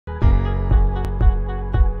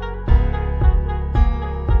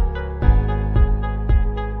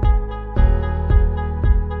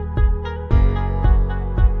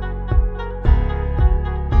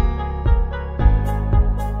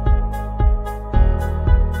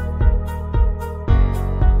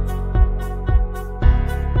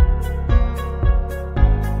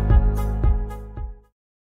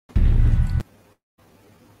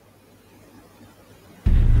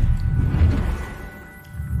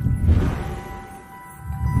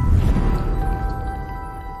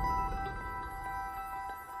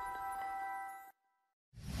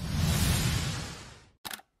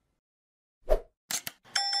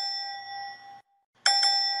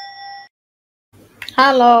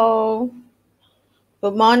Hello,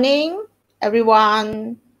 good morning,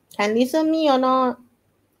 everyone. Can listen me or not?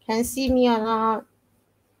 Can see me or not?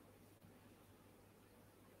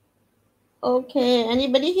 Okay,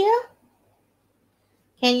 anybody here?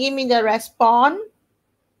 Can give me the response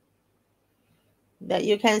that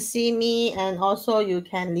you can see me and also you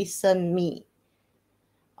can listen me.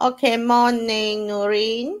 Okay, morning,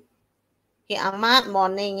 Noreen. Okay, Ahmad,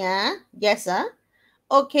 morning. Yes,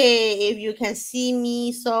 Okay, if you can see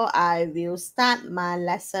me, so I will start my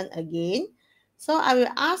lesson again. So I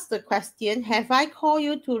will ask the question, have I called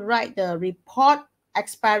you to write the report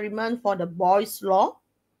experiment for the Boyle's law?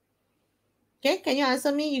 Okay, can you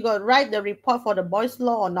answer me? You got to write the report for the Boyle's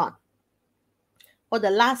law or not? For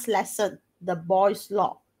the last lesson, the Boyle's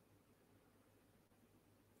law.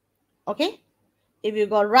 Okay, if you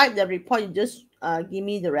got to write the report, you just give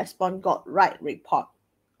me the response, got write report.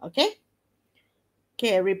 Okay.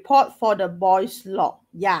 Okay, report for the Boyle's law.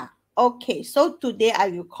 Yeah. Okay, so today I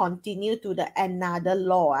will continue to the another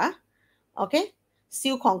law. Okay,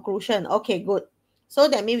 still conclusion. Okay, good. So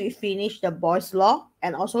that means we finish the Boyle's law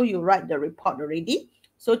and also you write the report already.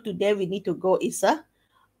 So today we need to go is a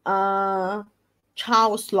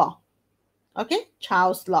Charles law. Okay,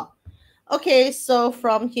 Charles law. Okay, so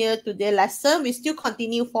from here today lesson, we still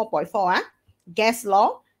continue 4.4. Gas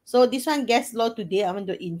law. So this one gas law today I want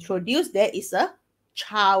to introduce. There is a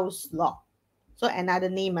Charles law. So another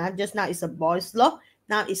name, just now is a Boyle's law.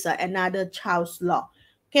 Now it's another Charles law.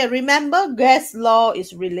 Okay, remember gas law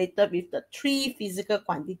is related with the three physical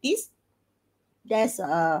quantities. There's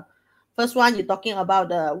first one you're talking about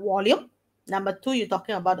the volume. Number two, you're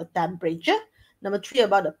talking about the temperature. Number three,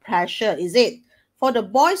 about the pressure, is it? For the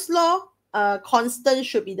Boyle's law, constant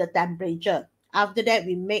should be the temperature. After that,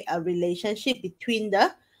 we make a relationship between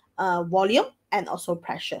the volume and also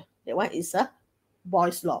pressure. That one is a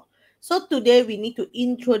Boyle's law. So today we need to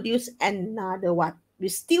introduce another one. We're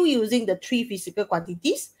still using the three physical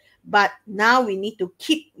quantities, but now we need to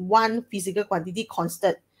keep one physical quantity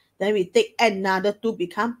constant. Then we take another two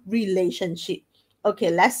become relationship.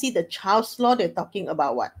 Okay, let's see the Charles law. They're talking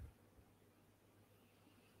about what?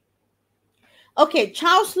 Okay,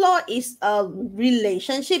 Charles law is a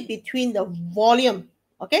relationship between the volume.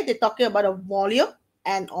 Okay, they're talking about the volume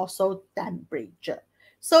and also temperature.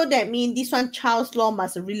 So that means this one Charles law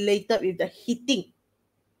must related with the heating.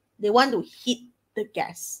 They want to heat the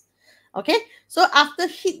gas. Okay, so after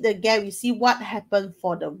heat the gas, we see what happened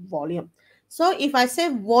for the volume. So if I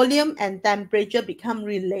say volume and temperature become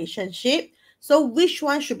relationship, so which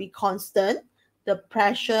one should be constant? The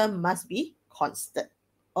pressure must be constant.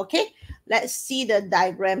 Okay, let's see the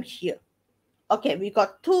diagram here. Okay, we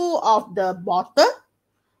got two of the bottle.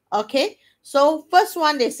 Okay, so first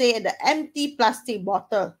one they say the empty plastic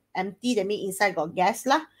bottle. Empty, that means inside got gas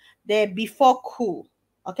lah. They before cool.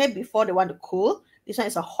 Okay, before they want to cool. This one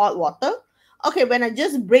is a hot water. Okay, when I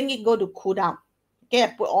just bring it go to cool down. Okay, I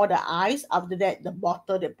put all the ice. After that, the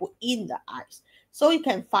bottle they put in the ice. So you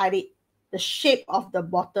can find it. The shape of the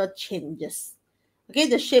bottle changes. Okay,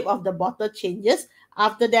 the shape of the bottle changes.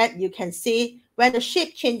 After that, you can see when the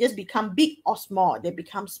shape changes become big or small, they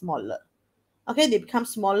become smaller. Okay, they become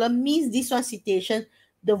smaller means this one situation,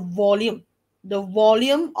 the volume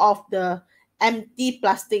of the empty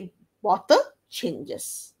plastic bottle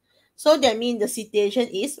changes. So that means the situation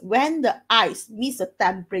is when the ice means the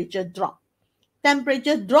temperature drop.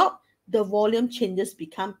 Temperature drop, the volume changes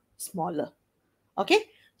become smaller. Okay,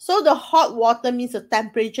 so the hot water means the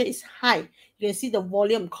temperature is high. You can see the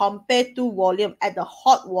volume compared to volume at the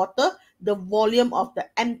hot water, the volume of the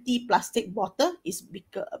empty plastic bottle is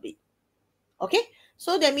bigger a bit. Okay,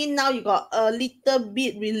 so that means now you got a little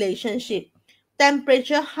bit relationship.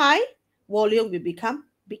 Temperature high, volume will become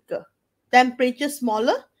bigger. Temperature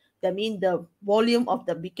smaller, that means the volume of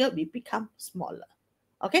the beaker will become smaller.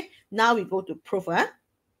 Okay, now we go to proof.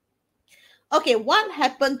 Okay, what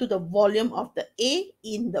happened to the volume of the A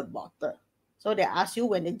in the bottle? So they ask you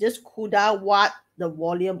when they just cool down, what the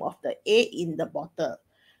volume of the A in the bottle.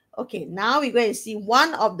 Okay, now we're going to see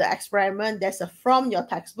one of the experiment that's from your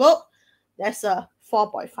textbook. That's a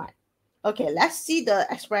 4.5. Okay, let's see the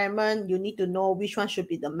experiment. You need to know which one should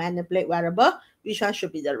be the manipulate variable, which one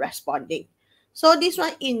should be the responding. So this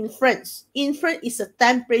one inference. Inference is the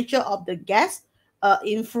temperature of the gas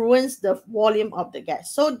influence the volume of the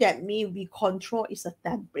gas. So that means we control is a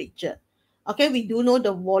temperature. Okay, we do know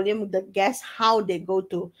the volume, the gas, how they go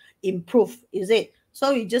to improve, is it?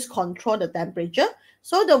 So we just control the temperature.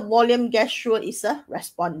 So the volume gas sure is a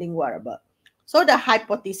responding variable. So the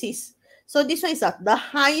hypothesis. So this one is the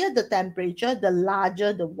higher the temperature, the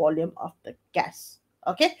larger the volume of the gas.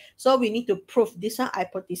 Okay, so we need to prove this one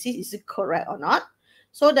hypothesis is it correct or not.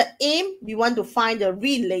 So the aim, we want to find the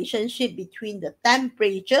relationship between the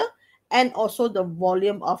temperature and also the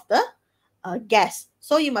volume of the gas.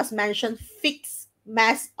 So you must mention fixed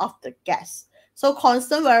mass of the gas. So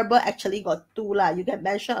constant variable actually got two lah. You can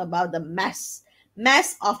mention about the mass.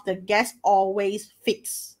 Mass of the gas always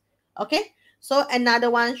fixed. Okay. So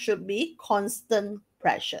another one should be constant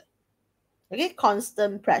pressure. Okay,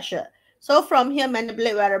 constant pressure. So from here,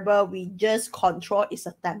 manipulate variable, we just control is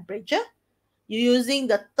a temperature. You're using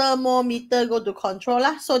the thermometer go to control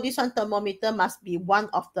lah. So this one thermometer must be one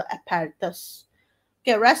of the apparatus.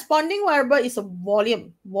 Okay, responding variable is a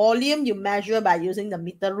volume. Volume you measure by using the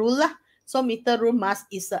meter rule lah. So meter rule must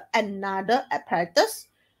is another apparatus.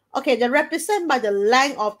 Okay, they represent by the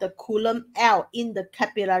length of the coulomb L in the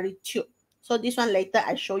capillary tube. So this one later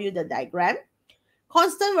I show you the diagram.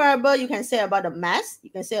 Constant variable, you can say about the mass, you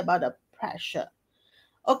can say about the pressure.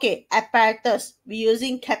 Okay, apparatus, we're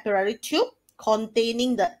using capillary tube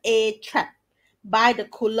containing the A trap by the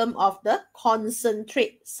coulomb of the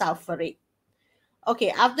concentrate sulfurate.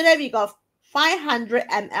 Okay, after that we got 500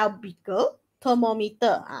 ml beaker,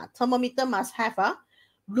 thermometer. Thermometer must have a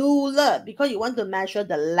ruler because you want to measure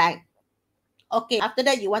the length. Okay, after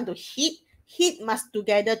that you want to heat. Heat must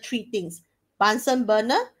together three things. Bunsen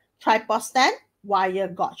burner, tripod stand, wire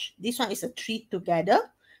gauge. This one is a three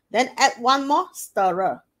together. Then add one more,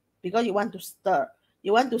 stirrer, because you want to stir.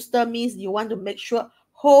 You want to stir means you want to make sure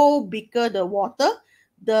whole beaker the water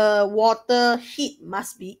heat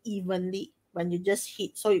must be evenly when you just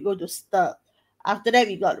heat. So you go to stir. After that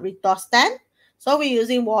we got retort stand. So we're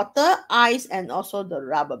using water, ice, and also the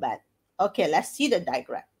rubber band. Okay, let's see the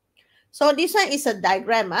diagram. So this one is a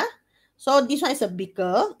diagram. So this one is a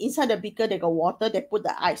beaker. Inside the beaker, they got water. They put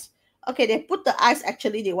the ice. Okay, they put the ice.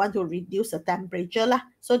 Actually, they want to reduce the temperature lah.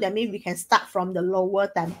 So that means we can start from the lower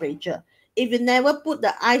temperature. If you never put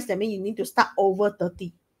the ice, that means you need to start over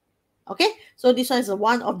 30. Okay, so this one is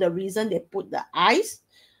one of the reason they put the ice.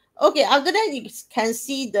 Okay, after that, you can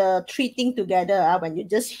see the three things together when you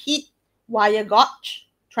just heat wire gauge,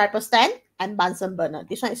 tripod stand, and Bunsen burner.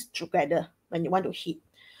 This one is together when you want to heat.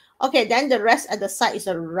 Okay, then the rest at the side is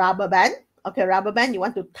a rubber band. Okay, rubber band, you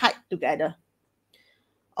want to tie together.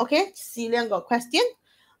 Okay, Celian got question.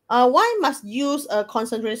 Why must use a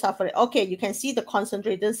concentrated sulfurate? Okay, you can see the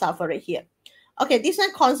concentrated sulfurate here. Okay, this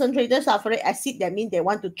one concentrated sulfuric acid, that means they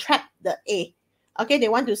want to trap the A. Okay, they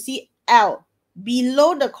want to see L.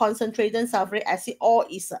 Below the concentrated sulfuric acid, all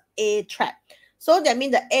is A trap. So that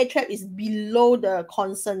means the A trap is below the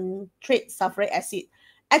concentrate sulfuric acid.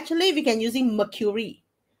 Actually, we can using mercury.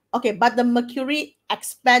 Okay, but the mercury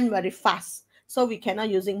expand very fast. So we cannot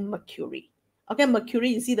using mercury. Okay, mercury,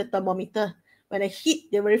 you see the thermometer. When they heat,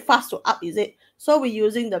 they're very fast to up, is it? So we're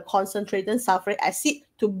using the concentrated sulfuric acid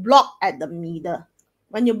to block at the middle.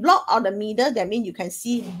 When you block out the middle, that means you can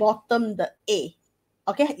see bottom the A.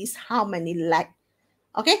 Okay, is how many lag.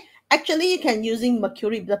 Okay, actually you can using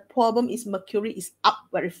mercury. The problem is mercury is up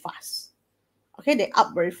very fast. Okay, they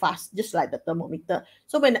up very fast, just like the thermometer.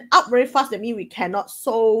 So when they up very fast, that means we cannot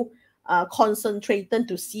so concentrated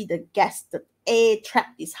to see the gas. The A trap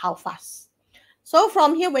is how fast. So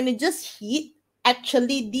from here, when you just heat,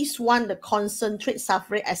 actually this one, the concentrate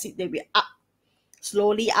sulfuric acid, they will up,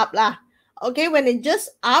 slowly up lah. Okay, when it just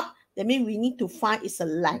up, that means we need to find is a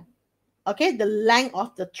length. Okay, the length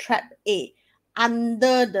of the trap A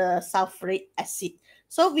under the sulfuric acid.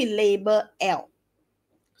 So we label L.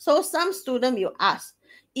 So some student will ask,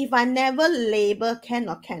 if I never label, can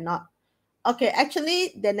or cannot? Okay,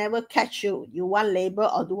 actually, they never catch you. You want label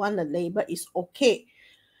or do want the label is okay.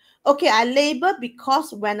 Okay, I label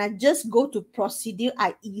because when I just go to procedure,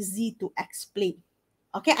 I easy to explain.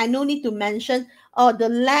 Okay, I no need to mention, the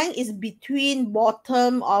length is between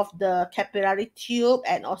bottom of the capillary tube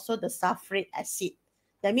and also the sulfuric acid.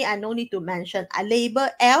 That means I no need to mention. I label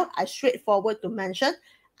L, I straightforward to mention.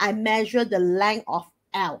 I measure the length of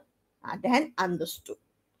L. Then understood.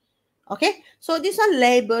 Okay, so this one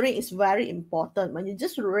labeling is very important. When you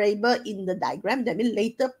just label in the diagram, that means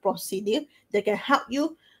later procedure, they can help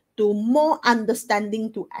you to more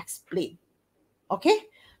understanding to explain. Okay,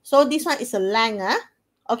 so this one is a length.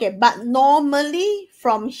 Okay, but normally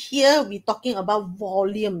from here, we're talking about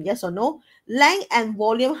volume, yes or no? Length and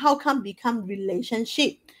volume, how come become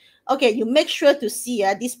relationship? Okay, you make sure to see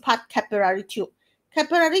this part capillary tube.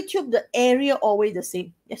 Capillary tube, the area always the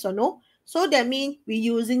same, yes or no? So that means we're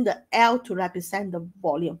using the L to represent the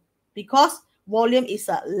volume because volume is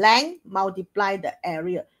a length multiply the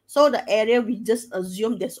area. So the area we just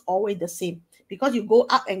assume that's always the same because you go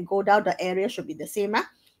up and go down, the area should be the same.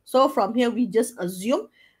 So from here, we just assume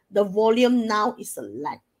the volume now is a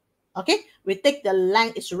length. Okay, we take the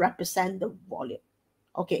length is to represent the volume.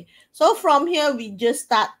 Okay, so from here, we just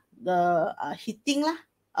start the heating lah.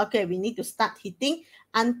 Okay, we need to start heating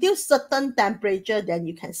until certain temperature, then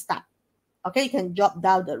you can start. Okay, you can jot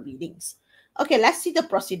down the readings. Okay, let's see the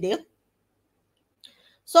procedure.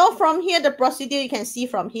 So from here, the procedure you can see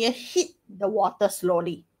from here, heat the water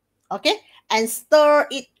slowly, okay? And stir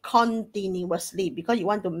it continuously because you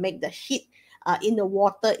want to make the heat in the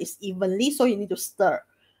water is evenly, so you need to stir.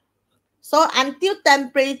 So until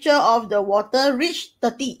temperature of the water reach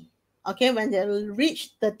 30, okay? When they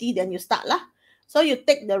reach 30, then you start lah. So you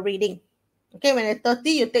take the reading. Okay, when it's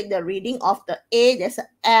 30, you take the reading of the A, there's an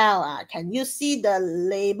L. Can you see the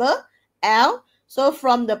label L? So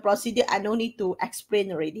from the procedure, I don't need to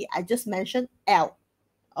explain already. I just mentioned L,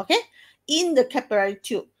 okay? In the capillary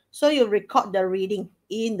tube. So you record the reading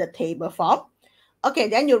in the table form. Okay,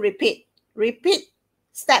 then you repeat. Repeat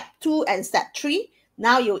step 2 and step 3.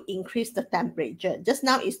 Now you increase the temperature. Just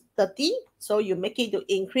now it's 30, so you make it to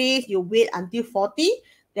increase. You wait until 40,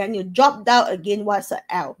 then you drop down again. What's the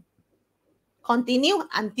L? Continue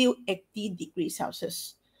until 80 degrees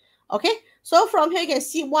Celsius. Okay, so from here you can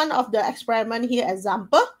see one of the experiment here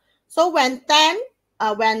example. So when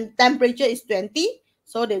temperature is 20,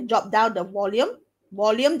 so they drop down the volume.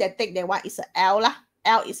 Volume they take that one is a L lah.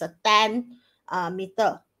 L is a 10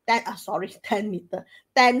 meter. 10 meter,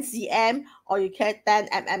 10 cm, or you can 10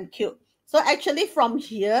 mm cube. So actually from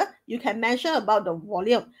here, you can mention about the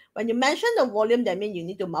volume. When you mention the volume, that means you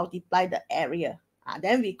need to multiply the area.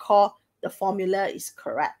 Then we call the formula is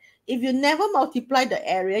correct. If you never multiply the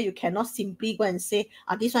area, you cannot simply go and say,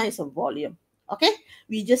 this one is a volume. Okay,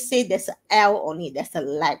 we just say there's a L only, there's a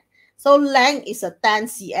length. So length is a 10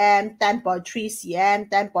 cm, 10.3 cm,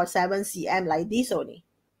 10.7 cm, like this only.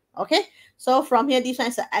 Okay, so from here, this one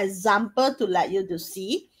is an example to let you to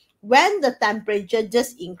see when the temperature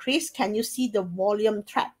just increase, can you see the volume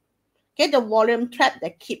trap? Okay, the volume trap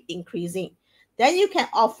that keep increasing. Then you can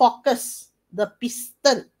focus the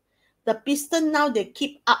piston. The piston now they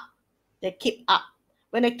keep up. They keep up.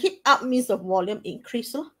 When they keep up means the volume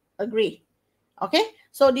increase. Agree? Okay,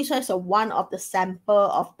 so this one is one of the sample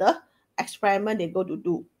of the experiment they go to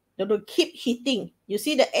do. They will keep heating. You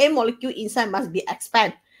see the A molecule inside must be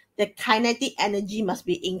expand. The kinetic energy must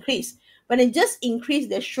be increased. When it just increase,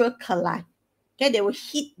 they sure collide. Okay, they will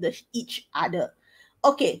hit each other.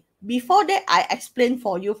 Okay, before that, I explained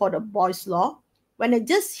for you for the Boyle's law. When it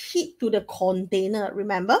just hit to the container,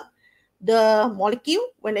 remember? The molecule,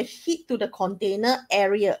 when they hit to the container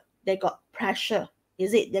area, they got pressure.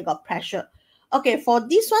 Is it? They got pressure. Okay, for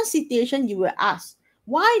this one situation, you will ask,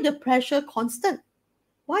 why the pressure constant?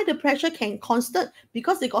 Why the pressure can constant?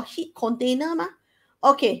 Because they got heat container, ma?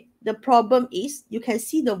 Okay, the problem is you can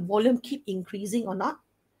see the volume keep increasing or not.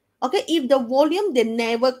 Okay, if the volume, they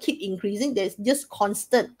never keep increasing, there's just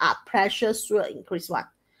constant pressure will increase one.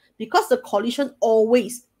 Because the collision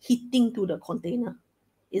always hitting to the container.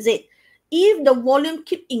 Is it? If the volume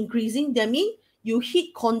keep increasing, that means you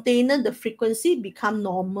hit container, the frequency become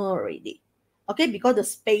normal already. Okay, because the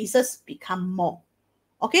spaces become more.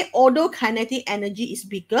 Okay, although kinetic energy is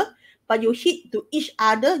bigger, but you hit to each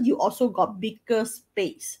other, you also got bigger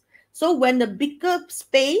space. So when the bigger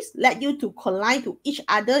space let you to collide to each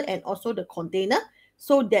other and also the container,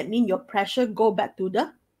 so that means your pressure go back to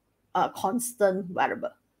the constant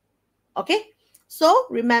variable. Okay, so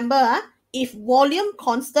remember, if volume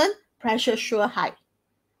constant, pressure sure high.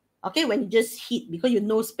 Okay, when you just hit because you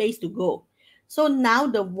no space to go. So now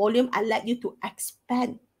the volume, I let you to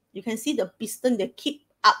expand. You can see the piston, they keep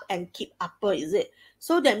up and keep upper, is it?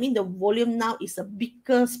 So that means the volume now is a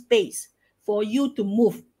bigger space for you to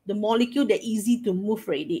move. The molecule, they're easy to move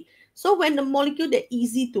already. So when the molecule, they're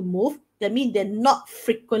easy to move, that means they're not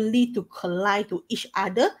frequently to collide to each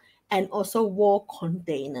other and also wall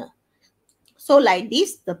container. So like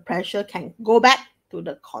this, the pressure can go back to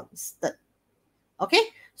the constant. Okay,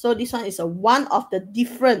 so this one is one of the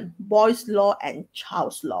different Boyle's law and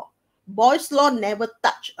Charles' law. Boyle's law never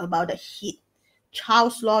touch about the heat.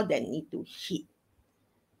 Charles' law, they need to heat.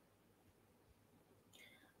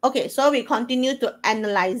 Okay, so we continue to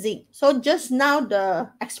analyzing. So just now the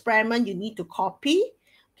experiment you need to copy.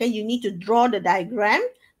 Okay, you need to draw the diagram.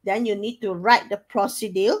 Then you need to write the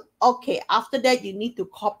procedure. Okay, after that you need to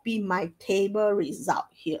copy my table result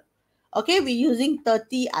here. Okay, we're using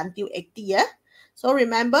 30 until 80, yeah? So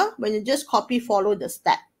remember, when you just copy, follow the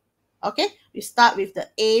step. Okay, we start with the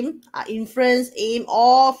aim, inference, aim,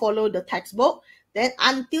 all follow the textbook. Then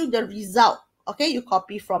until the result, okay, you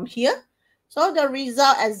copy from here. So the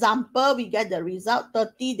result example, we get the result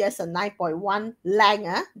 30, there's a 9.1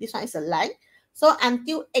 length. This one is a length. So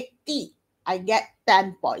until 80, I get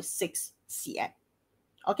 10.6 cm.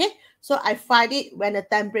 Okay, so I find it when the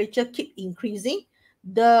temperature keep increasing,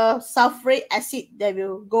 the sulfuric acid, they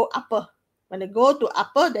will go upper. When they go to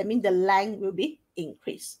upper, that means the length will be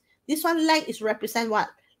increased. This one length is represent what?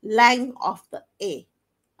 Length of the A.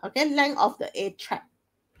 Okay, length of the A track.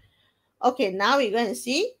 Okay, now we're going to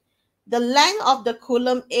see the length of the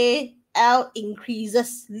column A, L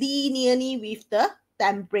increases linearly with the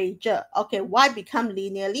temperature. Okay, why become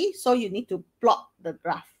linearly? So you need to plot the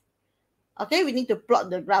graph. Okay, we need to plot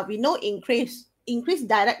the graph. We know increase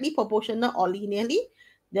directly proportional or linearly.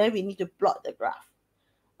 Then we need to plot the graph.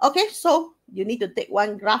 Okay, so you need to take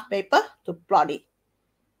one graph paper to plot it.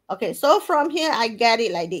 Okay, so from here, I get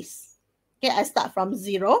it like this. Okay, I start from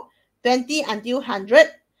 0, 20 until 100.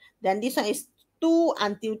 Then this one is 2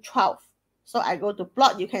 until 12. So I go to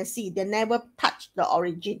plot. You can see they never touch the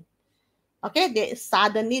origin. Okay, they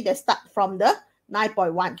start from the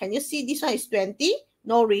 9.1. Can you see this one is 20?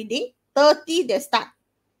 No reading. 30, they start.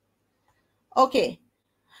 Okay,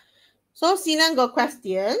 so Sinan got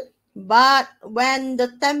question. But when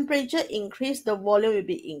the temperature increase, the volume will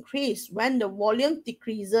be increased. When the volume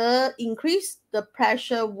increase, the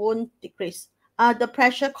pressure won't decrease. The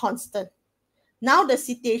pressure constant. Now the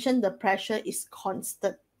situation, the pressure is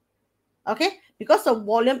constant. Okay, because the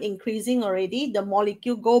volume increasing already, the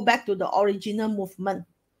molecule go back to the original movement.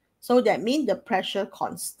 So that means the pressure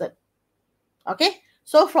constant. Okay,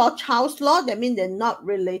 so for Charles' law, that means they're not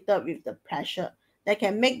related with the pressure. They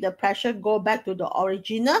can make the pressure go back to the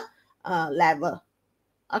original level.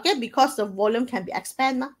 Okay, because the volume can be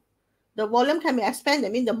expanded. The volume can be expanded,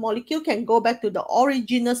 that means the molecule can go back to the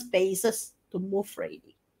original spaces to move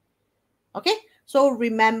freely. Okay, so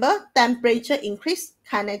remember, temperature increase,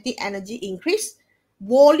 kinetic energy increase,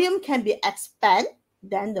 volume can be expanded,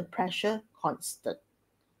 then the pressure constant.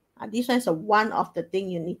 This one is one of the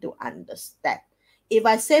things you need to understand. If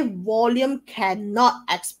I say volume cannot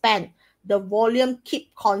expand, the volume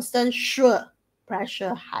keep constant, sure,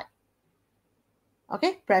 pressure high.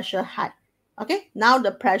 Okay, pressure high. Okay, now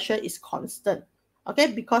the pressure is constant. Okay,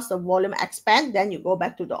 because the volume expand, then you go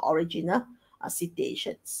back to the original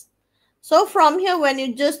situations. So from here, when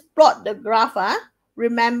you just plot the graph,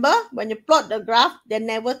 remember, when you plot the graph, they're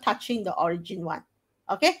never touching the origin one.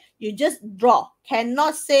 Okay, you just draw.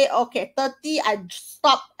 Cannot say, okay, 30, I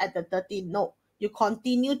stop at the 30. No, you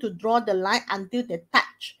continue to draw the line until they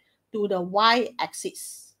touch to the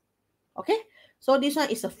y-axis. Okay, so this one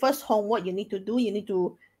is the first homework you need to do. You need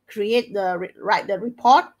to write the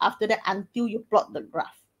report after that until you plot the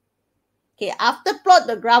graph. Okay, after plot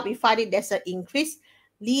the graph, we find it there's an increase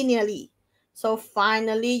linearly. So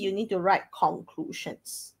finally, you need to write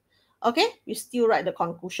conclusions. Okay, we still write the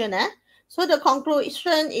conclusion. So the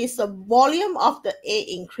conclusion is the volume of the A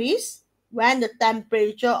increase when the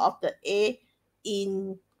temperature of the A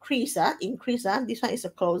increase. This one is a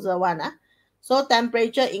closer one. So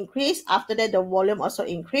temperature increase, after that the volume also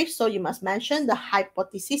increase. So you must mention the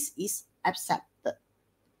hypothesis is accepted.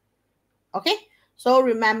 Okay, so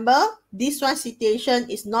remember, this one situation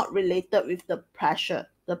is not related with the pressure.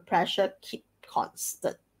 The pressure keep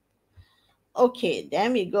constant. Okay,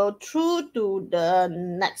 then we go through to the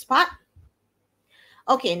next part.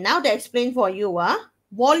 Okay, now they explain for you.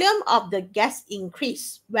 Volume of the gas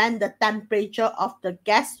increase when the temperature of the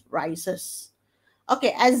gas rises.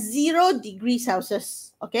 Okay, at 0 degrees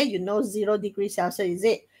Celsius, okay, you know 0 degrees Celsius, is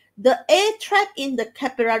it? The air trapped in the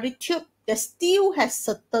capillary tube, that still has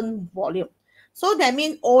certain volume. So that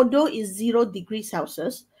means although it's 0 degrees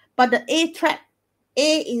Celsius, but the air trapped,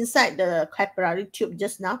 air inside the capillary tube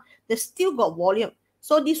just now, they still got volume.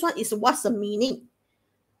 So this one is what's the meaning?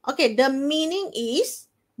 Okay, the meaning is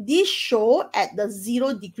this show at the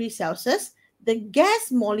 0 degrees Celsius, the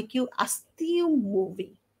gas molecule are still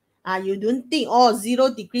moving. You don't think, oh,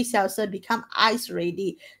 0 degrees Celsius become ice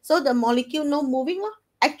already. So the molecule no moving.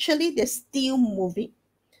 Actually, they're still moving.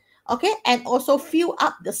 Okay, and also fill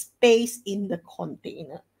up the space in the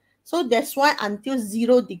container. So that's why until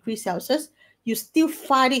 0 degrees Celsius, you still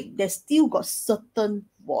find it, they still got certain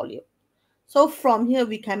volume. So from here,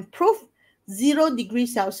 we can prove 0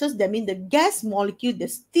 degrees Celsius, that means the gas molecule, they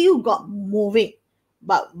still got moving,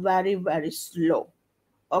 but very, very slow.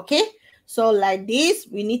 Okay, so like this,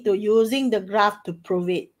 we need to using the graph to prove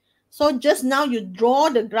it. So just now you draw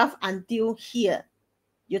the graph until here.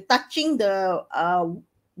 You're touching the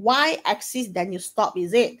y-axis, then you stop,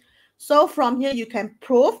 is it? So from here, you can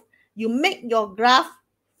prove, you make your graph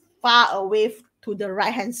far away to the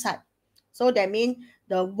right-hand side. So that means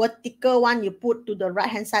the vertical one you put to the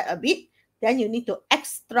right-hand side a bit, then you need to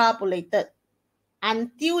extrapolate it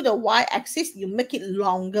until the y-axis, you make it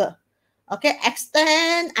longer. Okay,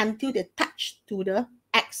 extend until they touch to the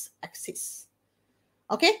x-axis.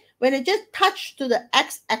 Okay, when it just touch to the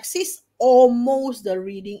x-axis, almost the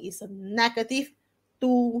reading is a negative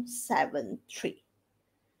 273.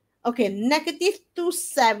 Okay, negative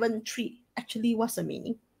 273. Actually, what's the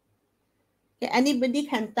meaning? Okay, anybody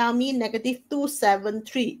can tell me negative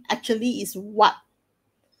 273 actually is what?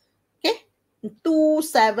 Okay,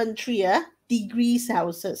 273 degrees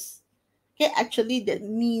Celsius. Okay, actually that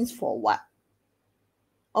means for what?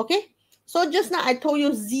 Okay, so just now I told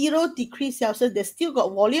you 0 degrees Celsius, they still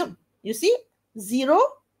got volume. You see, 0,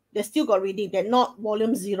 they still got reading. They're not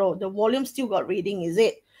volume 0. The volume still got reading, is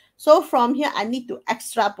it? So from here, I need to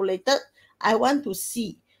extrapolate it. I want to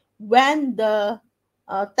see when the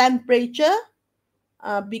temperature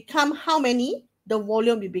become how many, the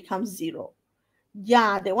volume will become 0.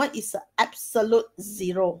 Yeah, that one is absolute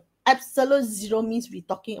 0. Absolute 0 means we're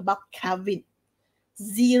talking about Kelvin.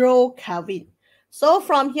 0 Kelvin. So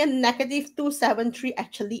from here, negative 273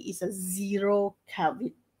 actually is a 0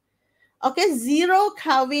 Kelvin. Okay, 0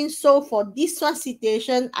 Kelvin. So for this one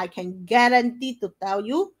situation, I can guarantee to tell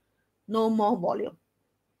you no more volume.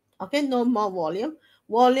 Okay, no more volume.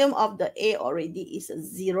 Volume of the A already is a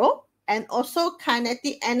 0. And also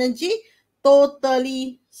kinetic energy,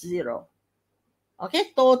 totally 0.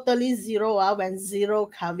 Okay, totally 0 when 0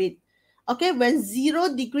 Kelvin. Okay, when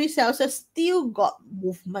 0 degrees Celsius still got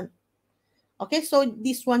movement. Okay, so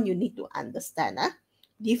this one you need to understand.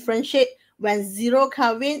 Differentiate when 0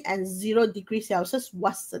 Kelvin and 0 degrees Celsius,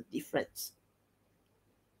 what's the difference?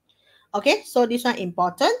 Okay, so this one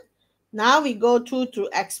important. Now we go to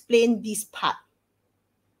explain this part.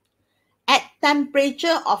 At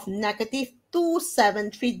temperature of negative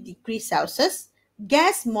 273 degrees Celsius,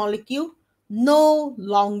 gas molecule no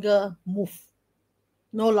longer move.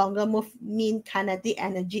 No longer move mean kinetic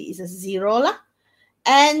energy is a 0 lah,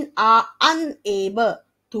 and are unable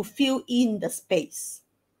to fill in the space.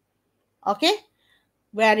 Okay,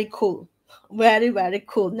 very cool. Very, very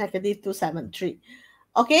cool. Negative 273.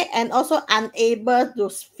 Okay, and also unable to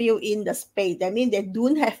fill in the space. That means they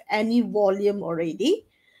don't have any volume already.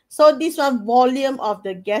 So this one, volume of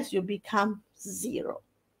the gas will become 0.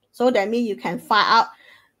 So that means you can find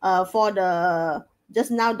out for the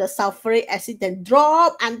just now the sulfuric acid then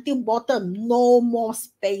drop until bottom, no more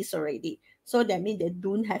space already. So that means they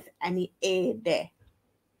don't have any A there.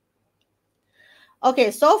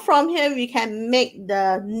 Okay, so from here we can make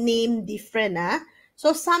the name different.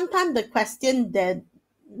 So sometimes the question that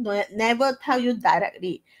never tell you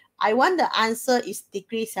directly. I want the answer is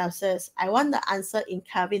degree Celsius. I want the answer in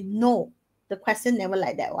Kelvin. No, the question never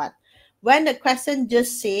like that one. When the question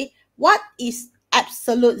just say, what is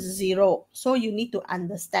absolute 0? So you need to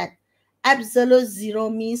understand. Absolute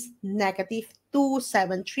 0 means negative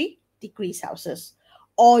 273 degrees Celsius.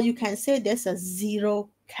 Or you can say there's a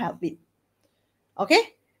 0 Kelvin.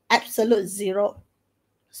 Okay, absolute 0.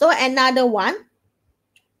 So another one,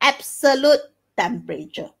 absolute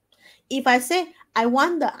temperature. If I say I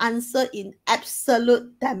want the answer in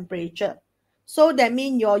absolute temperature, so that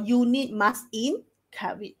means your unit must in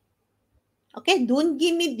Kelvin. Okay, don't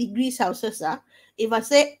give me degree Celsius. If I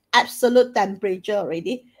say absolute temperature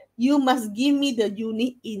already, you must give me the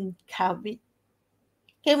unit in Kelvin.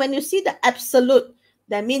 Okay, when you see the absolute,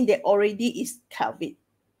 that means they already is Kelvin.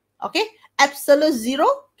 Okay, absolute 0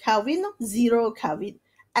 Kelvin, 0 Kelvin.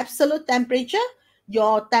 Absolute temperature,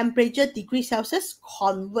 your temperature degree Celsius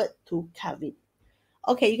convert to Kelvin.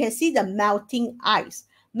 Okay, you can see the melting ice.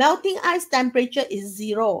 Melting ice temperature is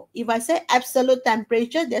 0. If I say absolute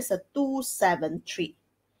temperature, there's a 273.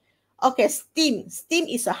 Okay, steam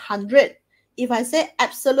is 100. If I say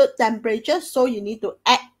absolute temperature, so you need to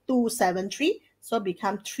add 273, so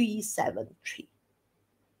become 373.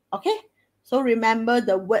 Okay, so remember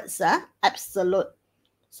the words absolute.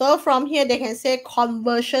 So from here, they can say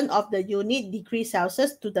conversion of the unit degree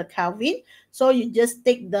Celsius to the Kelvin. So you just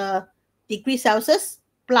take the degree Celsius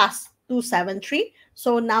plus 273.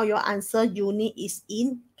 So now your answer unit is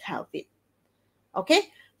in Kelvin. Okay,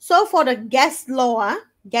 so for the gas law,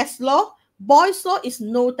 Boyle's law is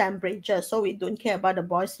no temperature. So we don't care about the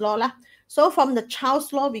Boyle's law lah. So from the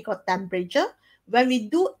Charles law, we got temperature. When we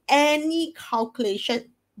do any calculation,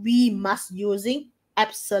 we must using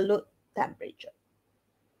absolute temperature.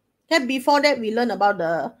 Okay, before that, we learn about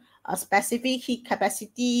the specific heat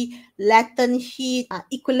capacity, latent heat,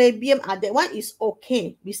 equilibrium. That one is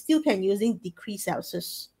okay. We still can using degree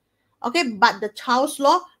Celsius. Okay, but the Charles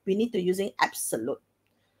law, we need to using absolute.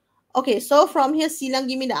 Okay, so from here, Silang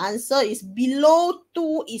give me the answer is below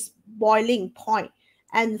 2 is boiling point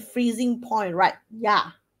and freezing point, right?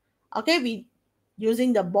 Yeah. Okay, we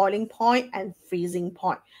using the boiling point and freezing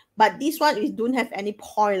point. But this one, we don't have any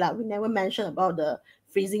point. We never mentioned about the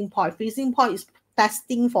freezing point. Freezing point is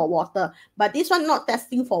testing for water. But this one not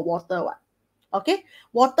testing for water. What? Okay,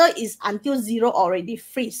 water is until 0 already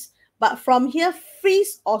freeze. But from here,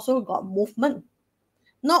 freeze also got movement.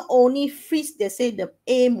 Not only freeze, they say the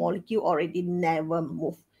A molecule already never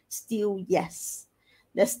move. Still, yes.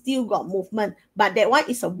 They still got movement. But that one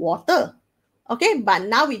is a water. Okay, but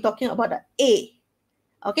now we're talking about the A.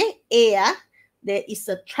 Okay, A, there is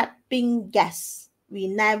a trapping gas. We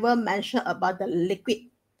never mention about the liquid.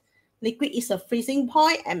 Liquid is a freezing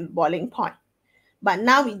point and boiling point. But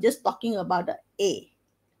now we're just talking about the A.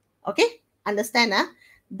 Okay, understand?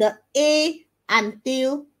 The A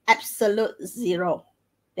until absolute 0.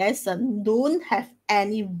 There's a don't have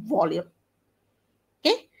any volume.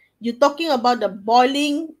 Okay, you're talking about the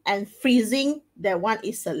boiling and freezing. That one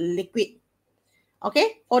is a liquid.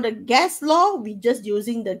 Okay, for the gas law, we're just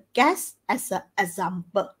using the gas as an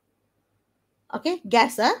example. Okay,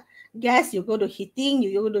 gas, gas, you go to heating,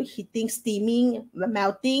 you go to heating, steaming,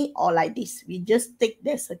 melting, or like this. We just take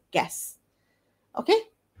this a gas. Okay,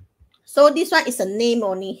 so this one is a name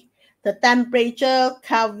only. The temperature,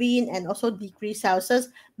 Kelvin, and also degree Celsius,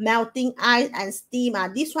 melting ice and steam.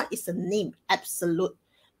 This one is a name, absolute.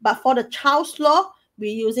 But for the Charles law,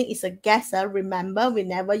 we're using is a gas. Remember, we're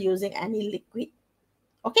never using any liquid.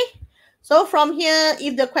 Okay, so from here,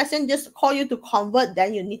 if the question just call you to convert,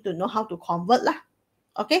 then you need to know how to convert lah.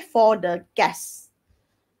 Okay, for the gas.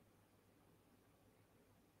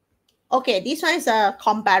 Okay, this one is a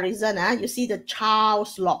comparison. You see the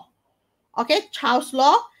Charles law. Okay, Charles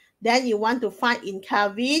law. Then you want to find in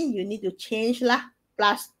Kelvin, you need to change lah,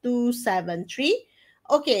 plus 273.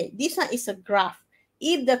 Okay, this one is a graph.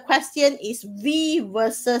 If the question is V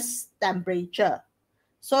versus temperature,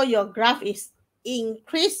 so your graph is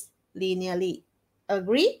increase linearly.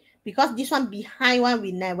 Agree? Because this one behind one,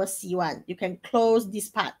 we never see one. You can close this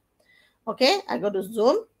part. Okay, I go to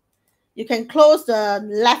zoom. You can close the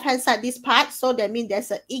left-hand side, this part. So that means there's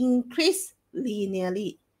an increase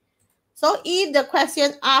linearly. So if the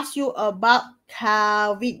question asks you about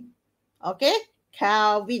Kelvin, okay,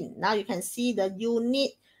 Kelvin. Now you can see the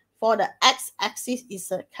unit for the x-axis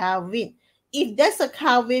is a Kelvin. If there's a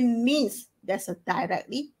Kelvin means there's a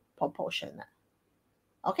directly proportional.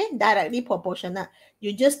 Okay, directly proportional.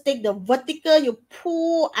 You just take the vertical, you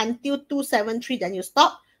pull until 273, then you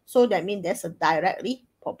stop. So that means there's a directly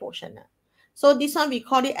proportional. So this one we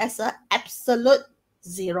call it as an absolute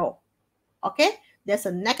 0. Okay, there's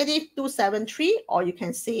a negative 273, or you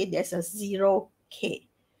can say there's a 0K.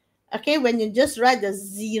 Okay, when you just write the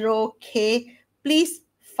 0K, please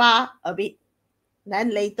far a bit.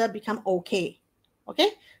 Then later become okay.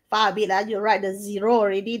 Okay, far a bit. You write the 0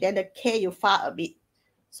 already, then the K you far a bit.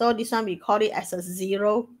 So this one we call it as a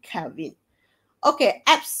 0 Kelvin. Okay,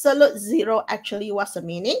 absolute 0 actually what's the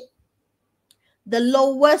meaning? The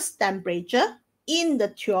lowest temperature in the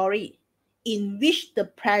theory in which the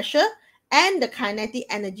pressure and the kinetic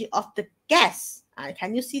energy of the gas.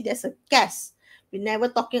 Can you see there's a gas? We're never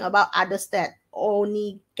talking about other stat,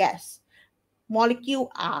 only gas. Molecule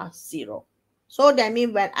are 0. So that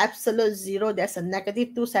means when absolute 0, there's a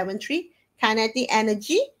negative 273 kinetic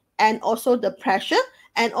energy, and also the pressure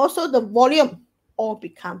and also the volume all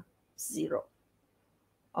become 0.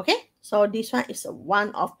 Okay, so this one is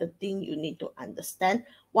one of the things you need to understand.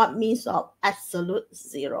 What means of absolute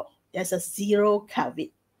 0? There's a 0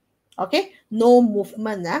 Kelvin. Okay, no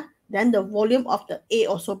movement. Then the volume of the A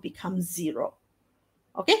also becomes 0.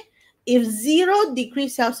 Okay, if 0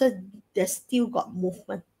 degrees Celsius, there's still got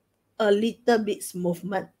movement, a little bit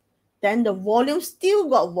movement. Then the volume still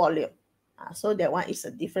got volume. So that one is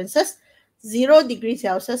the differences. 0 degrees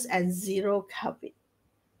Celsius and 0 Kelvin.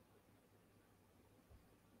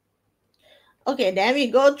 Okay, then we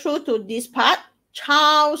go through to this part.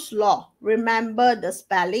 Charles' law. Remember the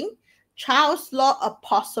spelling. Charles' law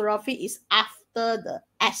apostrophe is after the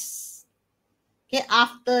S. Okay,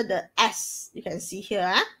 after the S. You can see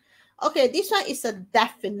here. Okay, this one is a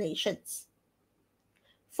definitions.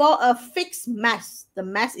 For a fixed mass, the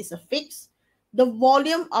mass is a fixed. The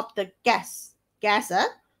volume of the gas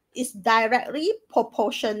is directly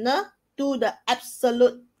proportional to the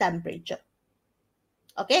absolute temperature.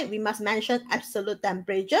 Okay, we must mention absolute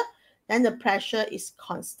temperature, then the pressure is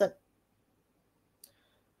constant.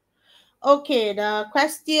 Okay, the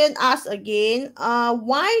question asks again,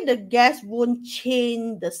 why the gas won't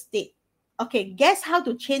change the state? Okay, guess how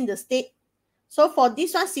to change the state? So for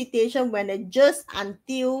this one situation, when it just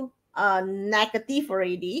until negative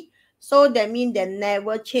already, so that means they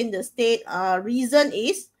never change the state. Reason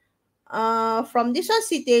is, from this one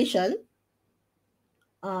situation,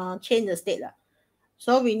 change the state.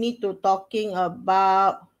 So we need to talking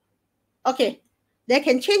about, okay, they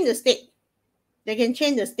can change the state. They can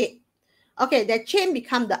change the state. Okay, that chain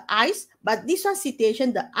become the ice, but this one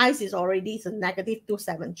situation, the ice is already is a negative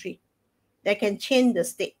 273. They can change the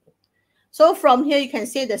state. So from here, you can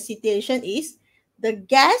say the situation is the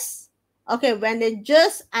gas, okay, when they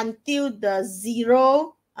just until the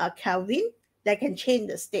 0 Kelvin, they can change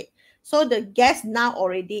the state. So the gas now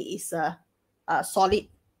already is a solid.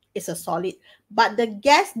 It's a solid. But the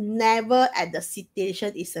gas never at the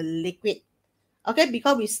situation is a liquid. Okay,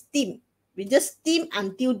 because we steam. We just steam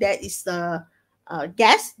until that is a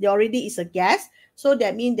gas. There already is a gas. So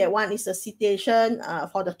that means that one is a situation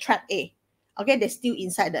for the trap A. Okay, they're still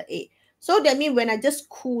inside the A. So that means when I just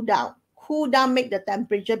cool down, make the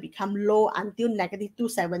temperature become low until negative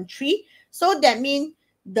 273. So that means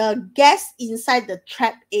the gas inside the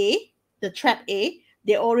trap A,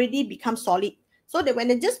 they already become solid. So that when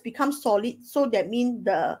they just become solid, so that means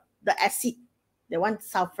the acid, they want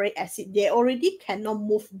sulfuric acid, they already cannot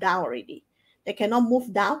move down already. They cannot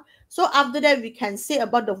move down. So after that, we can say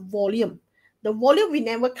about the volume. The volume, we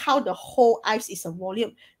never count the whole ice is a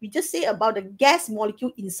volume. We just say about the gas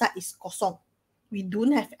molecule inside is kosong. We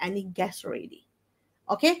don't have any gas already.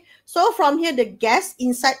 Okay, so from here, the gas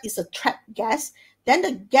inside is a trapped gas. Then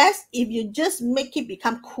the gas, if you just make it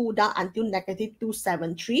become cool down until negative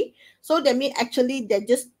 273, so that means actually they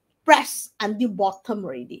just press until bottom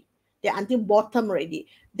already. They're until bottom already.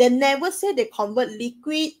 They never say they convert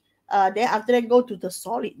liquid, then after they go to the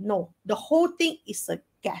solid. No, the whole thing is a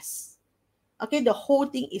gas. Okay, the whole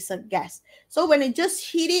thing is a gas. So when they just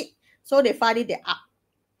heat it, so they find it, they're up.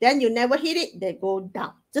 Then you never hit it, they go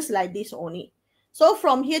down. Just like this only. So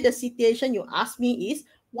from here, the situation you ask me is,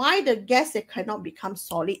 why the gas they cannot become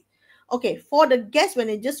solid? Okay, for the gas, when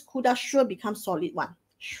it just cool down, sure become solid one.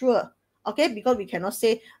 Sure. Okay, because we cannot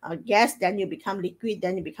say gas, then you become liquid,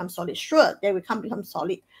 then you become solid. Sure, they will become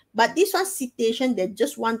solid. But this one situation, they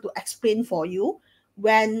just want to explain for you.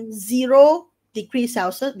 When 0 degrees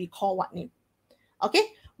Celsius, we call what name? Okay,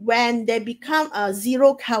 when they become a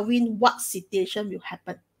 0 Kelvin, what situation will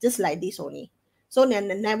happen? Just like this only. So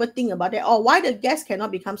then never think about it. Oh, why the gas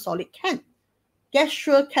cannot become solid? Can. Gas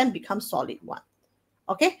sure can become solid one.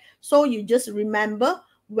 Okay, so you just remember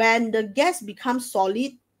when the gas becomes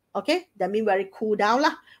solid, okay, that means very cool down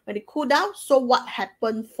lah. When it cool down, so what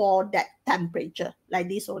happened for that temperature? Like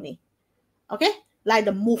this only. Okay, like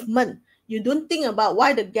the movement. You don't think about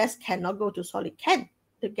why the gas cannot go to solid. Can.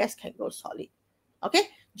 The gas can go solid. Okay,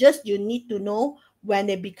 just you need to know when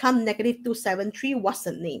they become negative 273, what's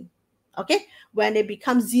the name? Okay, when they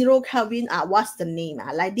become 0 Kelvin, what's the name?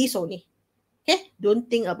 Like this only. Okay, don't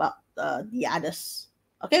think about the others.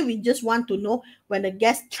 Okay, we just want to know when the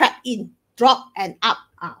gas trap in, drop and up,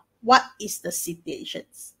 what is the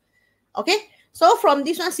situations? Okay, so from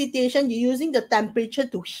this one situation, you're using the temperature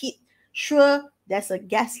to heat. Sure, there's a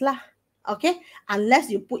gas lah. Okay,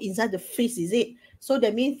 unless you put inside the freeze, is it? So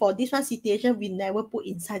that means for this one situation, we never put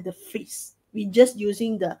inside the freeze. We just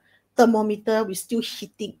using the thermometer, we still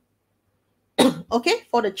heating. Okay,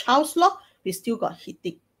 for the Charles law, we still got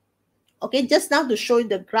heating. Okay, just now to show you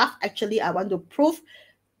the graph, actually, I want to prove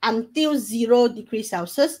until 0 degrees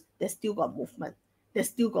Celsius, they still got movement. They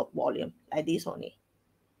still got volume, like this only.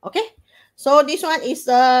 Okay, so this one is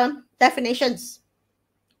definitions.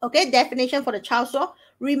 Okay, definition for the Charles law.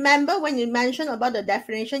 Remember, when you mention about the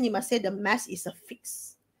definition, you must say the mass is a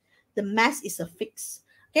fix. The mass is a fix.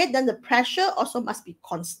 Okay, then the pressure also must be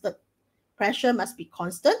constant. Pressure must be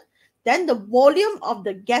constant. Then the volume of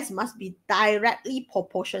the gas must be directly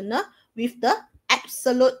proportional with the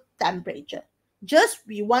absolute temperature. Just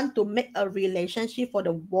we want to make a relationship for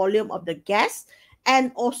the volume of the gas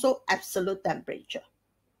and also absolute temperature.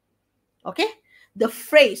 Okay, the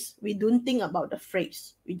phrase, we don't think about the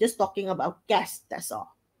phrase. We're just talking about gas, that's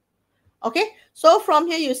all. Okay, so from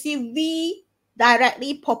here you see V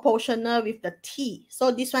directly proportional with the T. So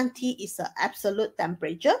this one T is the absolute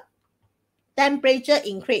temperature. Temperature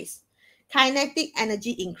increase. Kinetic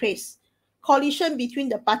energy increase. Collision between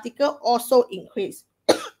the particle also increase.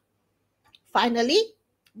 Finally,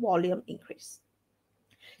 volume increase.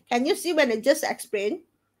 Can you see when I just explained?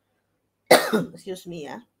 Excuse me.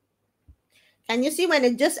 Can you see when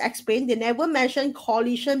I just explained, they never mention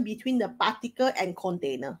collision between the particle and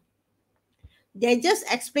container. They just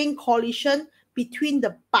explain collision between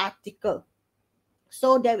the particle.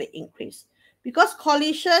 So that will increase. Because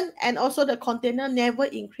collision and also the container never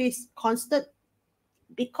increase constant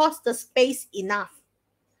because the space enough.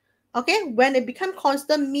 Okay, when it become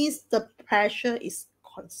constant means the pressure is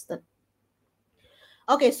constant.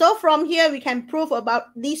 Okay, so from here we can prove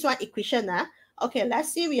about this one equation. Okay,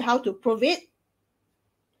 let's see how to prove it.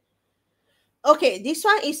 Okay, this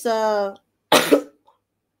one is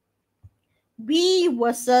V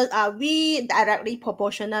versus V directly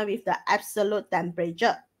proportional with the absolute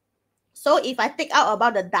temperature. So if I take out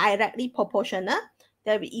about the directly proportional,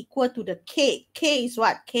 that will equal to the K. K is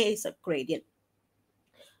what? K is a gradient.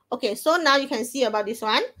 Okay, so now you can see about this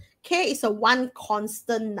one. K is a one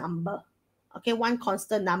constant number. Okay, one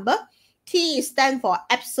constant number. T stands for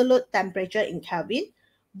absolute temperature in Kelvin.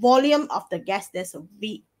 Volume of the gas, there's a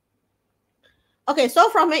V. Okay, so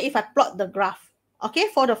from here, if I plot the graph, okay,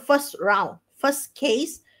 for the first round, first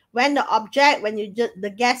case, when the object, when you just, the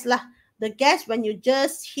gas, when you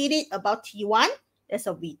just heat it about T1, there's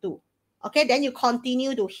a V2. Okay, then you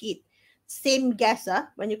continue to heat. Same gas,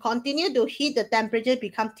 when you continue to heat, the temperature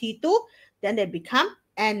become T2, then they become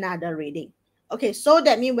another reading. Okay, so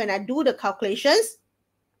that means when I do the calculations,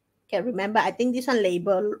 okay, remember, I think this one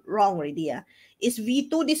label wrong already. It's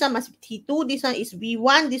V2, this one must be T2, this one is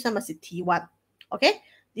V1, this one must be T1. Okay,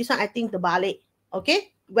 this one I think the balik.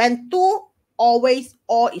 Okay, when 2, always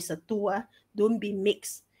all is a 2. Don't be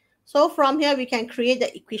mixed. So from here, we can create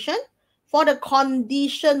the equation for the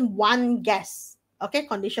condition 1 gas. Okay,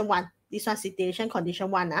 condition 1. This one situation,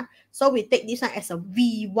 condition 1. So we take this one as a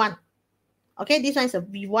V1. Okay, this one is a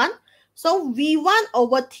V1. So V1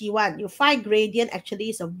 over T1, you find gradient actually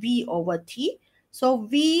is a V over T. So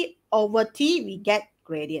V over T, we get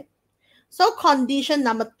gradient. So condition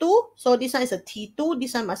number 2, so this one is a T2,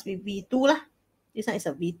 this one must be V2 lah. This one is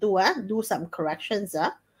a V2, do some corrections.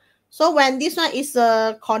 So when this one is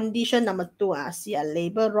a condition number 2, see I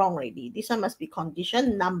label wrong already. This one must be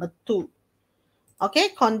condition number 2. Okay,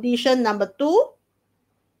 condition number 2.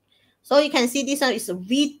 So you can see this one is a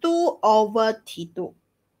V2 over T2.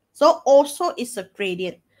 So also it's a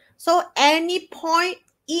gradient. So any point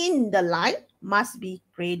in the line must be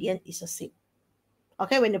gradient is the same.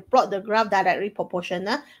 Okay, when you plot the graph directly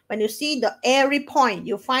proportional, when you see the every point,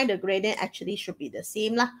 you find the gradient actually should be the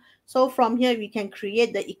same lah. So from here, we can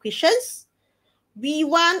create the equations.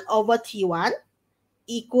 V1 over T1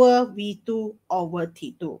 equal V2 over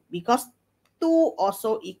T2 because 2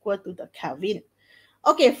 also equal to the Kelvin.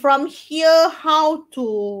 Okay, from here, how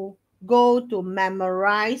to go to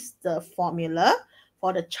memorize the formula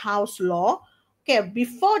for the Charles law. Okay,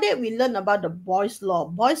 before that, we learn about the Boyle's law.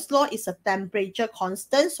 Boyle's law is a temperature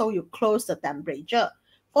constant, so you close the temperature.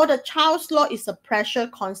 For the Charles law, it's a pressure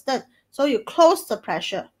constant, so you close the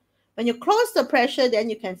pressure. When you close the pressure, then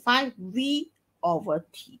you can find V over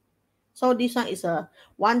T. So this one is a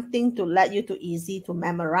one thing to let you to easy to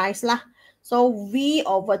memorize lah. So V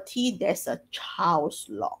over T, there's a Charles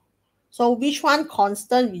law. So which one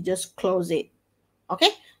constant, we just close it. Okay,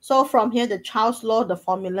 so from here, the Charles law, the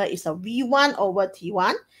formula is a V1 over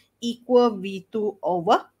T1 equal V2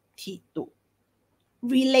 over T2.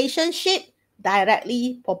 Relationship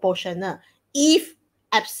directly proportional if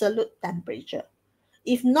absolute temperature.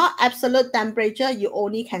 If not absolute temperature, you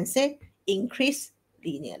only can say increase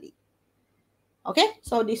linearly. Okay,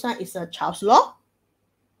 so this one is a Charles law.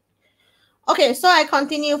 Okay, so I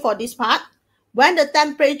continue for this part. When the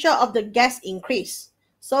temperature of the gas increase,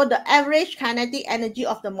 so the average kinetic energy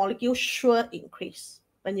of the molecule should increase.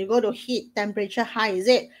 When you go to heat, temperature high, is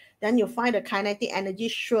it? Then you find the kinetic energy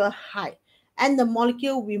sure high. And the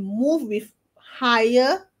molecule will move with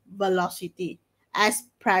higher velocity as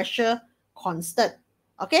pressure constant.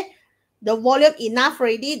 Okay, the volume enough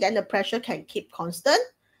already, then the pressure can keep constant.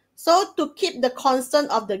 So to keep the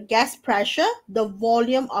constant of the gas pressure, the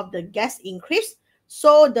volume of the gas increase.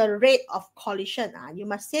 So the rate of collision, you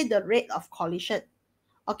must say the rate of collision,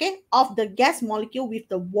 okay, of the gas molecule with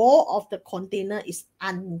the wall of the container is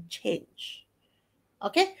unchanged.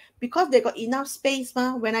 Okay, because they got enough space.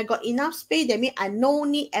 When I got enough space, that means I no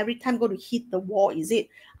need every time go to hit the wall, is it?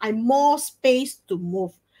 I more space to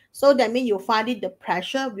move. So that means you find it, the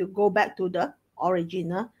pressure will go back to the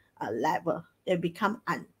original level. They become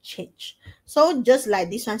unchanged. So just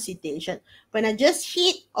like this one situation, when I just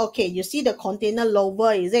hit, okay, you see the container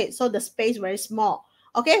lower, is it? So the space very small.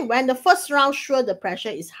 Okay, when the first round, sure the pressure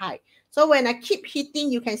is high. So when I keep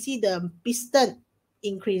hitting, you can see the piston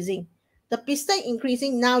increasing. The piston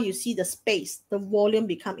increasing, now you see the space, the volume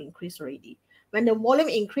become increased already. When the volume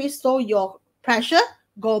increase, so your pressure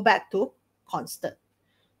go back to constant.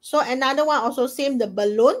 So another one also same, the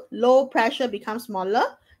balloon, low pressure becomes smaller.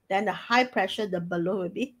 Then the high pressure, the balloon will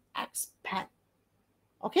be expand.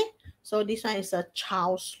 Okay, so this one is a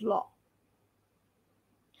Charles law.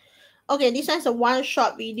 Okay, this one is a one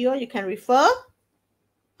short video you can refer.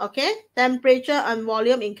 Okay, temperature and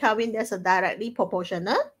volume in Kelvin, there's a directly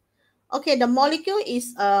proportional. Okay, the molecule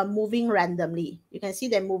is moving randomly. You can see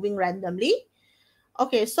they're moving randomly.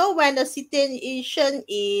 Okay, so when the situation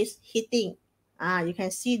is hitting, you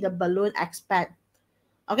can see the balloon expand.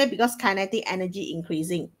 Okay, because kinetic energy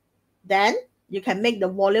increasing. Then you can make the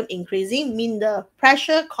volume increasing, mean the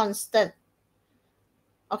pressure constant.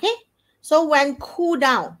 Okay, so when cool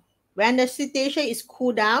down, when the situation is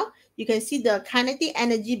cool down, you can see the kinetic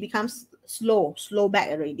energy becomes slow back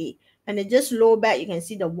already. When it just slow back, you can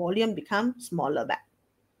see the volume become smaller back.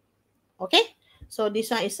 Okay, so this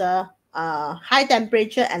one is a high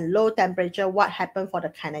temperature and low temperature, what happened for the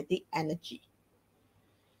kinetic energy.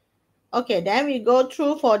 Okay, then we go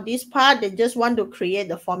through for this part. They just want to create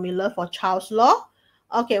the formula for Charles' law.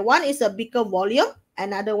 Okay, one is a bigger volume,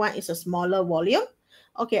 another one is a smaller volume.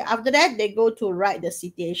 Okay, after that, they go to write the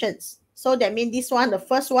situations. So that means this one, the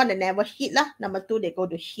first one, they never hit lah. Number two, they go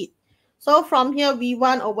to hit. So from here,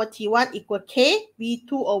 V1 over T1 equal K,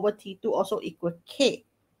 V2 over T2 also equal K.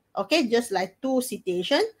 Okay, just like two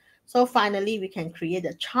situations. So finally, we can create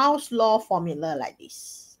the Charles' law formula like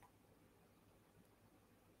this.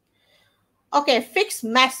 Okay, fixed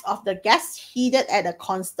mass of the gas heated at a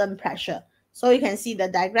constant pressure. So you can see the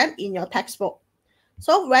diagram in your textbook.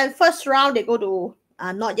 So when first round, they go to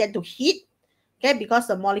not yet to heat, okay, because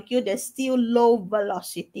the molecule, there's still low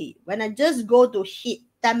velocity. When I just go to heat,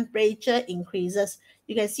 temperature increases.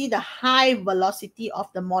 You can see the high velocity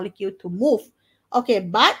of the molecule to move. Okay,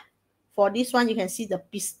 but for this one, you can see the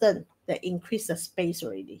piston that increase the space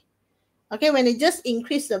already. Okay, when it just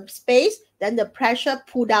increase the space, then the pressure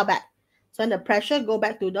pull down back. So the pressure go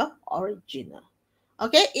back to the original.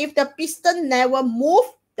 Okay, if the piston never move,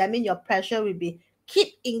 that means your pressure will be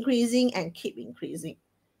keep increasing and keep increasing.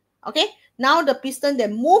 Okay, now the piston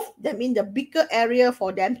then move, that means the bigger area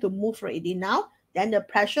for them to move already now, then the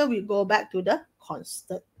pressure will go back to the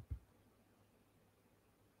constant.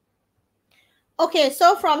 Okay,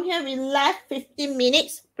 so from here we left 15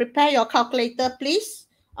 minutes. Prepare your calculator, please.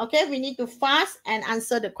 Okay, we need to fast and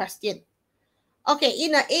answer the question. Okay,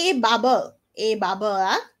 in a bubble,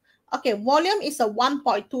 okay, volume is a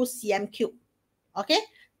 1.2 cm cube. Okay,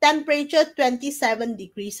 temperature 27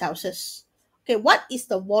 degrees Celsius. Okay, what is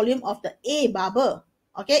the volume of the A bubble?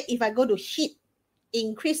 Okay, if I go to heat,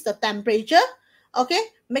 increase the temperature, okay,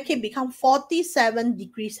 make it become 47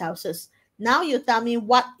 degrees Celsius. Now you tell me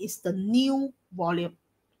what is the new volume.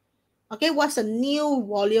 Okay, what's the new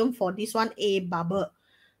volume for this one, A bubble?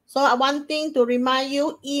 So one thing to remind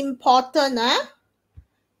you, important,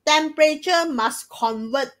 temperature must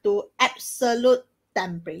convert to absolute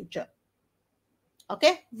temperature.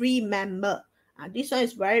 Okay, remember. This one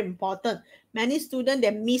is very important. Many students,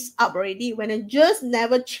 they miss up already. When they just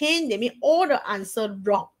never change, they make all the answer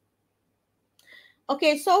wrong.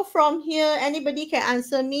 Okay, so from here, anybody can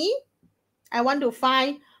answer me? I want to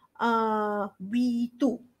find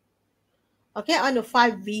V2. Okay, I want to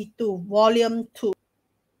find V2, volume 2.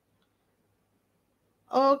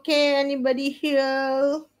 Okay, anybody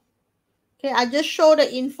here? Okay, I just show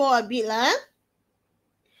the info a bit lah.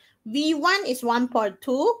 V1 is 1.2,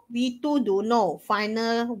 V2 do know,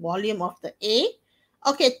 final volume of the A.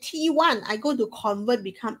 Okay, T1, I go to convert,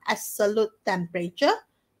 become absolute temperature.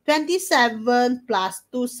 27 plus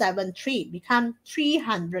 273 become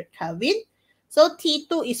 300 Kelvin. So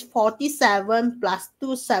T2 is 47 plus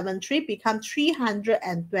 273 become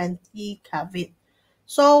 320 Kelvin.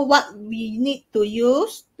 So what we need to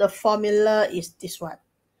use, the formula is this one.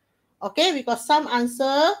 Okay, we got some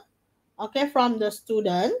answer, okay, from the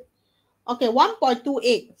student. Okay,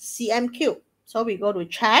 1.28 cm cube. So we go to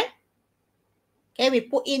check. Okay, we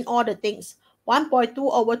put in all the things. 1.2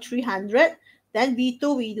 over 300. Then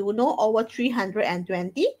V2, we do know over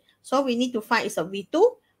 320. So we need to find is a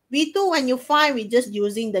V2. V2, when you find, we just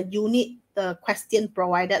using the unit, the question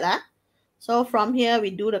provided. So from here, we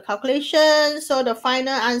do the calculation. So the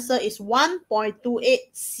final answer is 1.28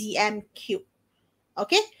 cm cube.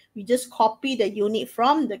 Okay, we just copy the unit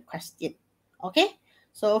from the question. Okay,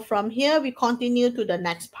 so from here, we continue to the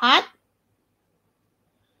next part.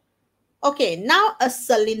 Okay, now a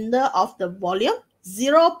cylinder of the volume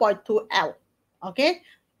 0.2 L. Okay,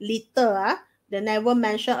 liter, they never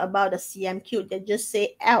mention about the cm cube, they just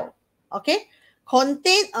say L. Okay,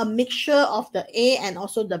 contain a mixture of the A and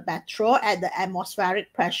also the petrol at the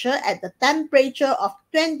atmospheric pressure at the temperature of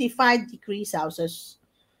 25 degrees Celsius.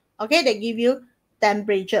 Okay, they give you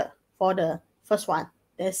temperature for the first one.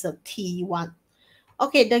 There's a T1.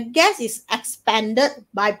 Okay, the gas is expanded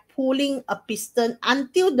by pulling a piston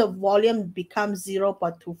until the volume becomes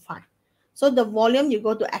 0.25. So the volume you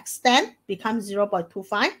go to extend becomes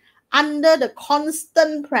 0.25 under the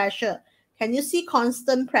constant pressure. Can you see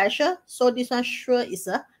constant pressure? So this one sure is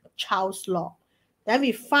a Charles' law. Then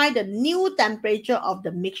we find the new temperature of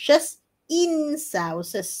the mixtures in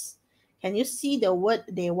Celsius. Can you see the word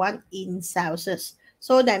they want in Celsius?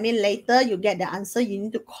 So that means later you get the answer, you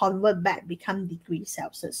need to convert back, become degree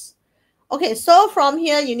Celsius. Okay, so from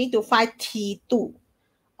here you need to find T2.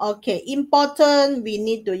 Okay, important, we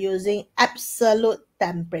need to using absolute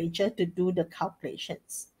temperature to do the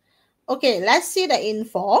calculations. Okay, let's see the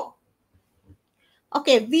info.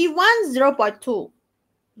 Okay, V1 0.2,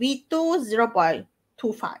 V2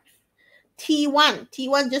 0.25.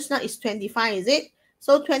 T1 just now is 25, is it?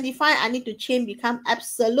 So 25, I need to change, become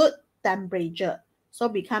absolute temperature. So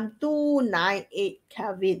become 298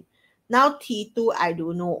 Kelvin. Now T2, I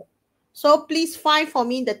don't know. So please find for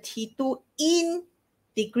me the T2 in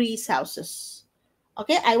degrees Celsius.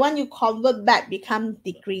 Okay, I want you convert back, become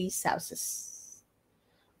degrees Celsius.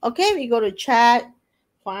 Okay, we go to check,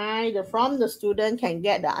 find from the student can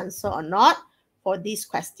get the answer or not for this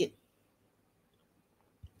question.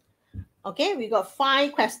 Okay, we got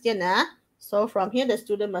 5 questions. So from here, the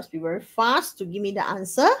student must be very fast to give me the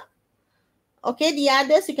answer. Okay, the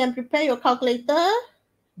others, you can prepare your calculator.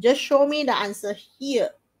 Just show me the answer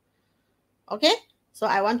here. Okay, so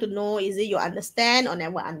I want to know, is it you understand or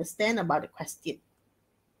never understand about the question?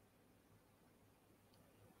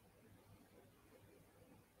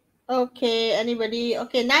 Okay, anybody?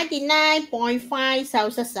 Okay, 99.5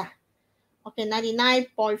 Celsius. Okay,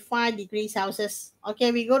 99.5 degrees Celsius.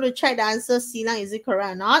 Okay, we go to check the answer. Silang, is it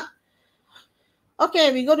correct or not?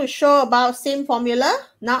 Okay, we go to show about same formula.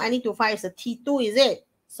 Now I need to find is a T2, is it?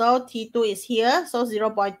 So T2 is here. So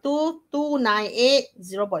 0.2, 298,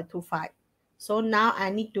 0.25. So now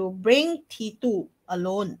I need to bring T2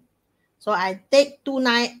 alone. So I take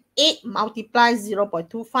 298 multiply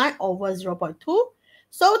 0.25 over 0.2.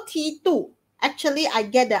 So T2, actually I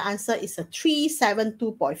get the answer is a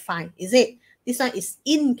 372.5. Is it? This one is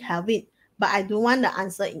in Kelvin, but I don't want the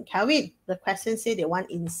answer in Kelvin. The question say they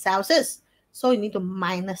want in Celsius. So you need to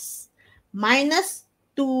minus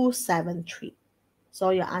 273. So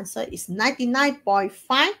your answer is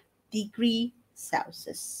 99.5 degree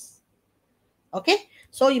Celsius. Okay,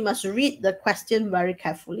 so you must read the question very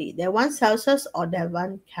carefully. They want Celsius or they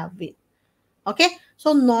want Kelvin. Okay,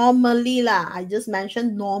 so normally I just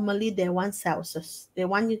mentioned normally they want Celsius. They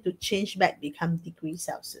want you to change back, become degree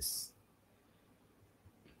Celsius.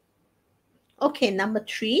 Okay, number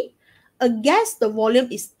 3, a gas, the volume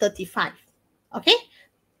is 35. Okay,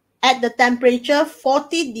 at the temperature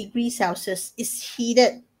 40 degrees Celsius is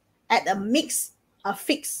heated at a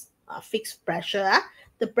fixed pressure.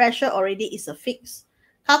 The pressure already is a fix.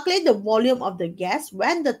 Calculate the volume of the gas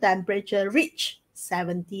when the temperature reach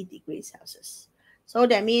 70 degrees Celsius. So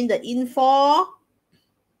that means the info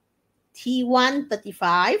T1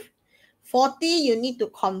 35, 40 you need to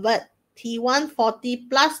convert. T1 40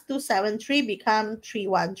 plus 273 become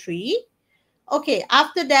 313. Okay,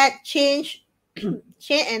 after that change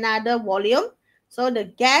another volume. So the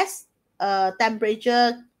gas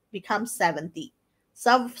temperature becomes 70.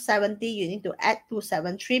 So 70 you need to add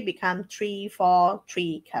 273 become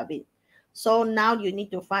 343 Kelvin. So now you need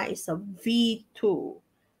to find is a V2.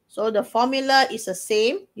 So the formula is the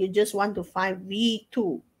same. You just want to find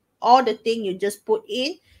V2. All the thing you just put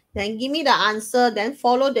in, then give me the answer, then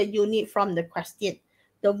follow the unit from the question.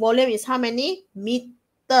 The volume is how many?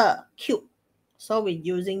 Meter cube. So we're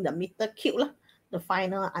using the meter cube, the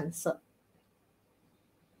final answer.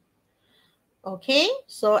 Okay,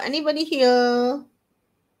 so anybody here?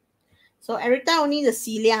 So every time only the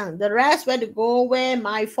Xiliang. The rest where to go? Where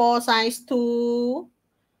my 4 size 2?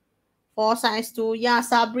 4 size 2. Yeah,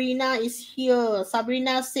 Sabrina is here.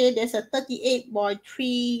 Sabrina said there's a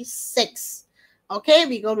 38.36. Okay,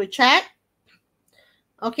 we go to check.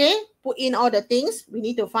 Okay, put in all the things. We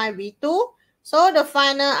need to find V2. So the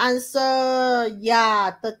final answer,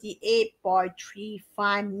 yeah,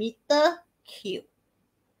 38.35 meter cube.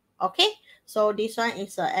 Okay, so this one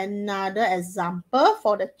is another example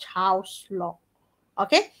for the Charles law.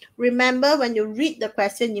 Okay, remember when you read the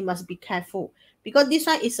question, you must be careful because this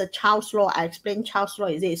one is a Charles law. I explained Charles law,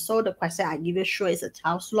 is it? So the question I give you sure is a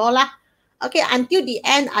Charles law lah. Okay, until the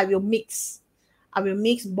end, I will mix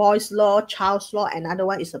Boyle's law, Charles law, another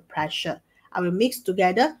one is a pressure. I will mix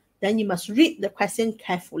together. Then you must read the question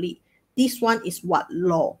carefully. This one is what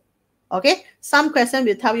law? Okay, some question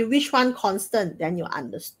will tell you which one constant, then you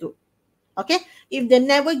understood. Okay, if they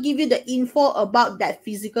never give you the info about that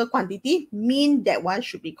physical quantity, mean that one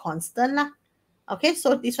should be constant lah. Okay,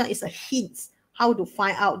 so this one is a hint how to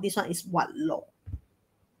find out this one is what law.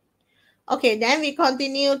 Okay, then we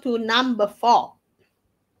continue to number 4.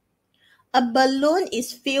 A balloon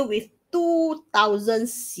is filled with 2000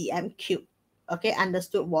 cm cube. Okay,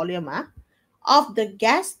 understood volume of the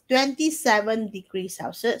gas 27 degrees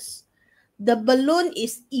Celsius. The balloon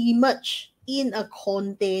is immersed in a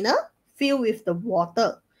container filled with the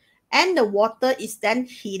water, and the water is then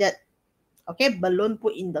heated. Okay, balloon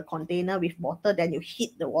put in the container with water, then you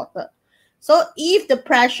heat the water. So if the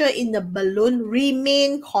pressure in the balloon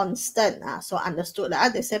remain constant, so understood,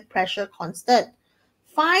 they say pressure constant.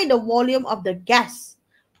 Find the volume of the gas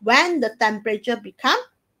when the temperature become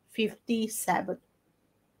 57.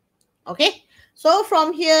 Okay, so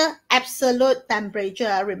from here, absolute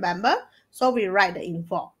temperature, remember? So we write the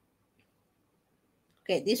info.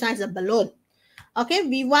 Okay, this one is a balloon. Okay,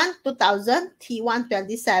 V1 2000, T1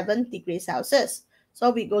 27 degrees Celsius. So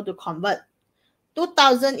we go to convert.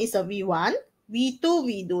 2000 is a V1, V2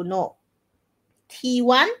 we do know.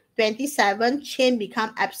 T1 27 change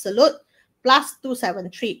become absolute plus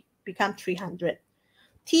 273 become 300.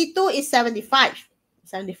 T2 is 75.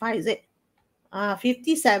 75 is it?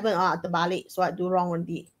 57 terbalik. So I do wrong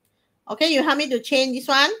already. Okay, you help me to change this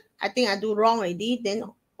one. I think I do wrong already. Then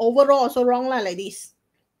overall also wrong like this.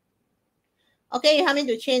 Okay, you help me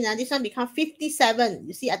to change. This one become 57.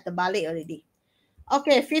 You see at the terbalik already.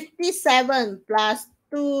 Okay, 57 plus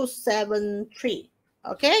 273.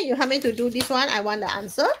 Okay, you help me to do this one. I want the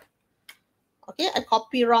answer. Okay, I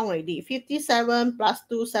copy wrong already. 57 plus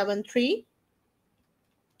 273.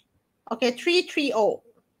 Okay, 330.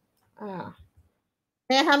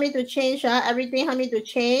 Then help me to change. Everything help me to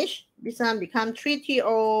change. This one become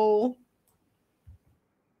 330.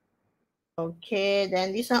 Okay,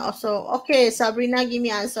 then this one also. Okay, Sabrina, give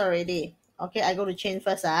me answer already. Okay, I go to change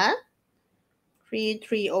first.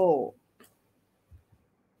 330.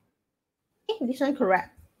 Okay, this one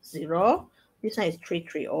correct. 0. This one is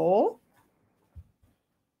 330.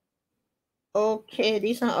 Okay,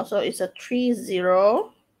 this one also is a 30.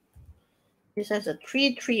 This one is a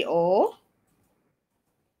 330.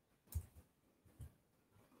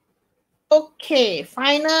 Okay,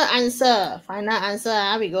 final answer. Final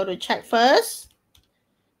answer. We go to check first.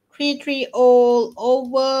 330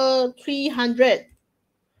 over 300.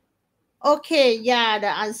 Okay, yeah, the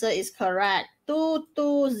answer is correct.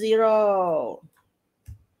 220.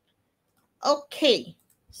 Okay,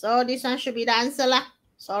 so this one should be the answer lah.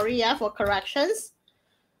 Sorry for corrections.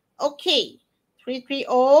 Okay, 330.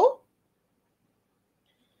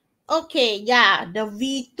 Okay, yeah, the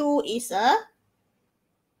V2 is a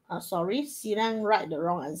sorry, Sirang write the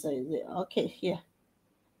wrong answer, is it? Okay, here.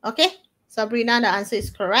 Okay, Sabrina, the answer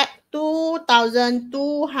is correct.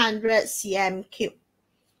 2,200 cm cube.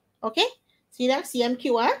 Okay, see that cm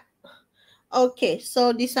cube, Okay,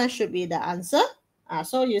 so this one should be the answer.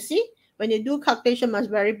 So you see, when you do calculation,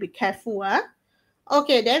 must be careful.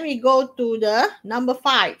 Okay, then we go to the number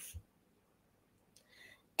 5.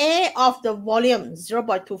 A of the volume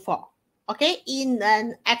 0.24. Okay, in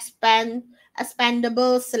an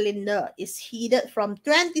expandable cylinder is heated from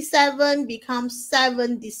 27 becomes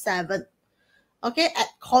 77. Okay, at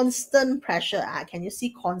constant pressure. Can you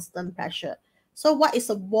see constant pressure? So what is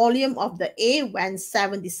the volume of the A when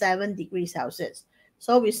 77 degrees Celsius?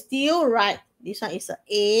 So we still write, this one is a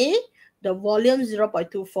A, the volume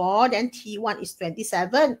 0.24, then T1 is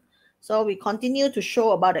 27. So we continue to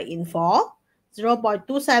show about the info.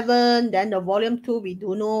 0.27, then the volume 2 we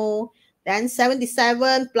do know, then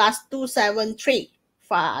 77 plus 273,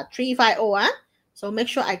 350. So make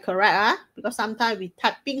sure I correct, because sometimes we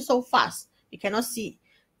typing so fast, you cannot see.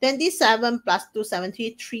 27 plus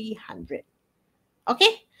 273, 300.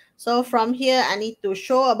 Okay, so from here, I need to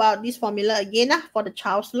show about this formula again for the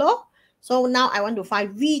Charles law. So now I want to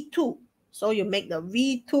find V2. So you make the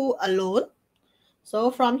V2 alone.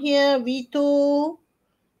 So from here, V2,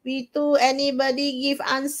 anybody give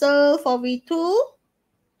answer for V2?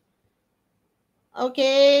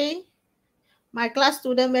 Okay, my class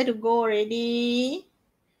student where to go already?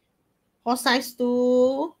 For size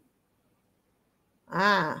 2.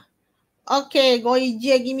 Okay, go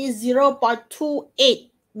easier, give me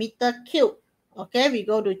 0.28 meter cube. Okay, we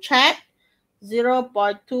go to check.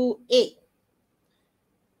 0.28.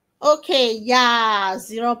 Okay, yeah,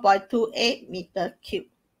 0.28 meter cube.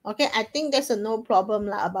 Okay, I think there's no problem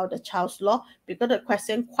about the Charles law because the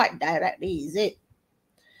question quite directly, is it?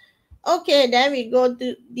 Okay, then we go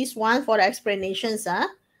to this one for the explanations.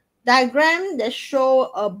 Diagram that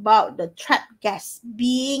show about the trapped gas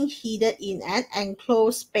being heated in an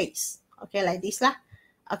enclosed space. Okay, like this lah.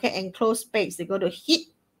 Okay, enclosed space, they go to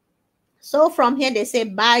heat. So from here, they say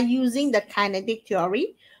by using the kinetic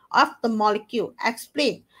theory of the molecule,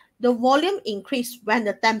 explain the volume increase when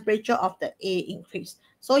the temperature of the A increase.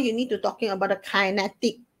 So you need to talking about the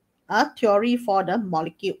kinetic theory for the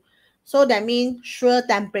molecule. So that means sure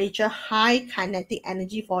temperature, high kinetic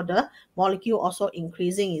energy for the molecule also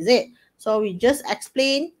increasing, is it? So we just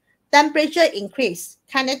explain temperature increase,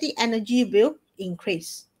 kinetic energy will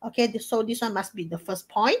increase. Okay, so this one must be the first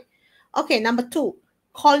point. Okay, number 2,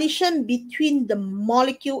 collision between the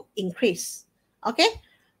molecule increase. Okay,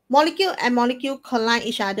 molecule and molecule collide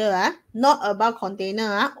each other, not about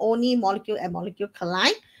container, only molecule and molecule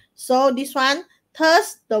collide. So this one,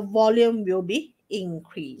 thus the volume will be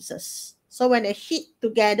increases. So when they hit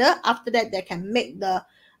together, after that they can make the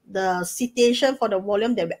situation for the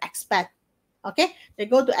volume, they will expand. Okay, they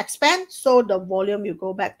go to expand, so the volume will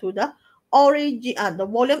go back to the origin. The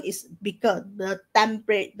volume is bigger, the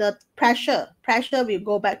temperature, the pressure will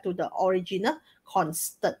go back to the original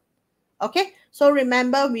constant. Okay, so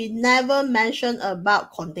remember, we never mention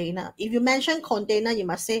about container. If you mention container, you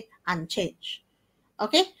must say unchanged.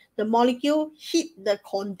 Okay, the molecule hit the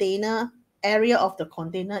container, area of the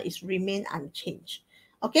container is remain unchanged.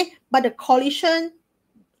 Okay, but the collision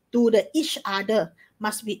to the each other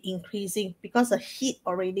must be increasing because the heat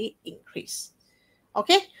already increased.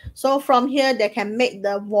 Okay, so from here they can make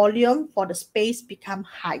the volume for the space become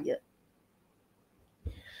higher.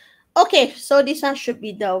 Okay, so this one should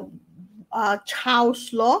be the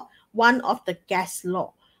Charles law, one of the gas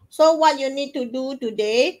law. So what you need to do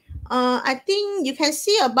today, I think you can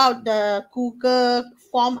see about the Google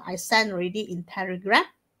form I sent already in Telegram.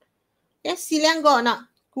 Yes, Silian go or not?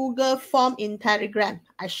 Google form in Telegram.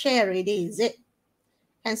 I share already, is it?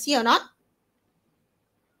 Can see or not?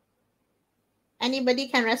 Anybody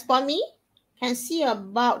can respond me? Can see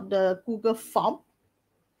about the Google form.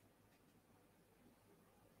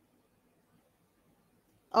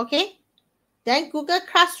 Okay. Then Google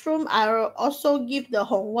Classroom, I will also give the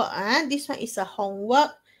homework. This one is a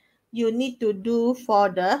homework you need to do for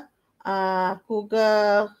the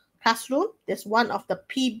Google Classroom. There's one of the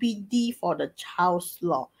PBD for the Charles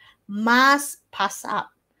law. Must pass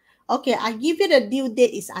up. Okay, I give you the due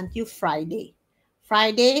date is until Friday.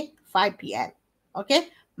 Friday, 5 p.m. Okay,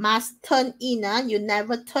 must turn in. You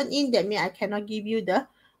never turn in, that means I cannot give you the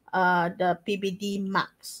PBD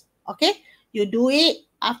marks. Okay, you do it.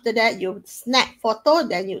 After that, you snap photo,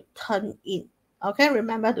 then you turn in. Okay,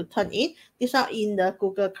 remember to turn in. These are in the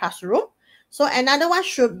Google Classroom. So another one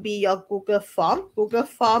should be your Google form. Google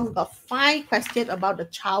form got 5 questions about the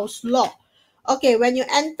Charles law. Okay, when you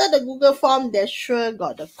enter the Google form, they sure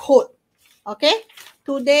got the code. Okay,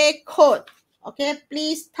 today code. Okay,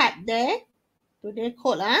 please type there. Today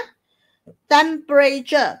code.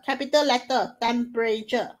 Temperature, capital letter,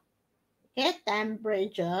 temperature. Okay,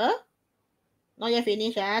 temperature. Not yet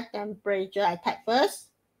finished. Temperature, I type first.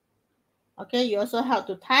 Okay, you also have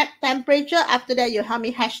to type temperature. After that, you help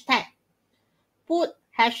me hashtag. Put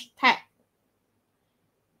hashtag.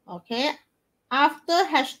 Okay, after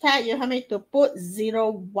hashtag, you help me to put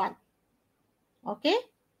 01. Okay.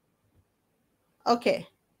 Okay,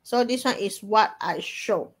 so this one is what I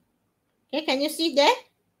show. Okay, can you see there?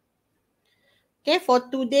 Okay, for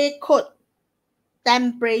today code,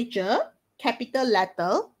 temperature, capital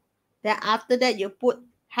letter. Then after that, you put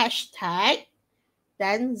hashtag,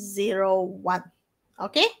 then 01.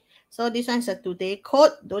 Okay, so this one is a today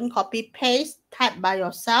code. Don't copy paste, type by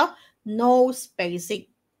yourself, no spacing.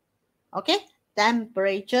 Okay,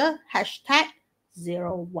 temperature, hashtag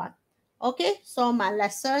 01. Okay, so my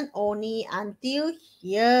lesson only until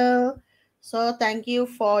here. So thank you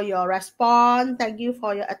for your response. Thank you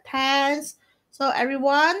for your attendance. So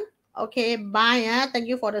everyone, okay, bye. Thank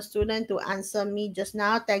you for the student to answer me just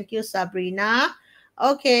now. Thank you, Sabrina.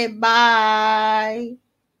 Okay, bye.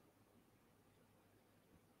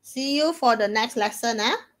 See you for the next lesson.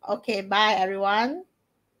 Okay, bye everyone.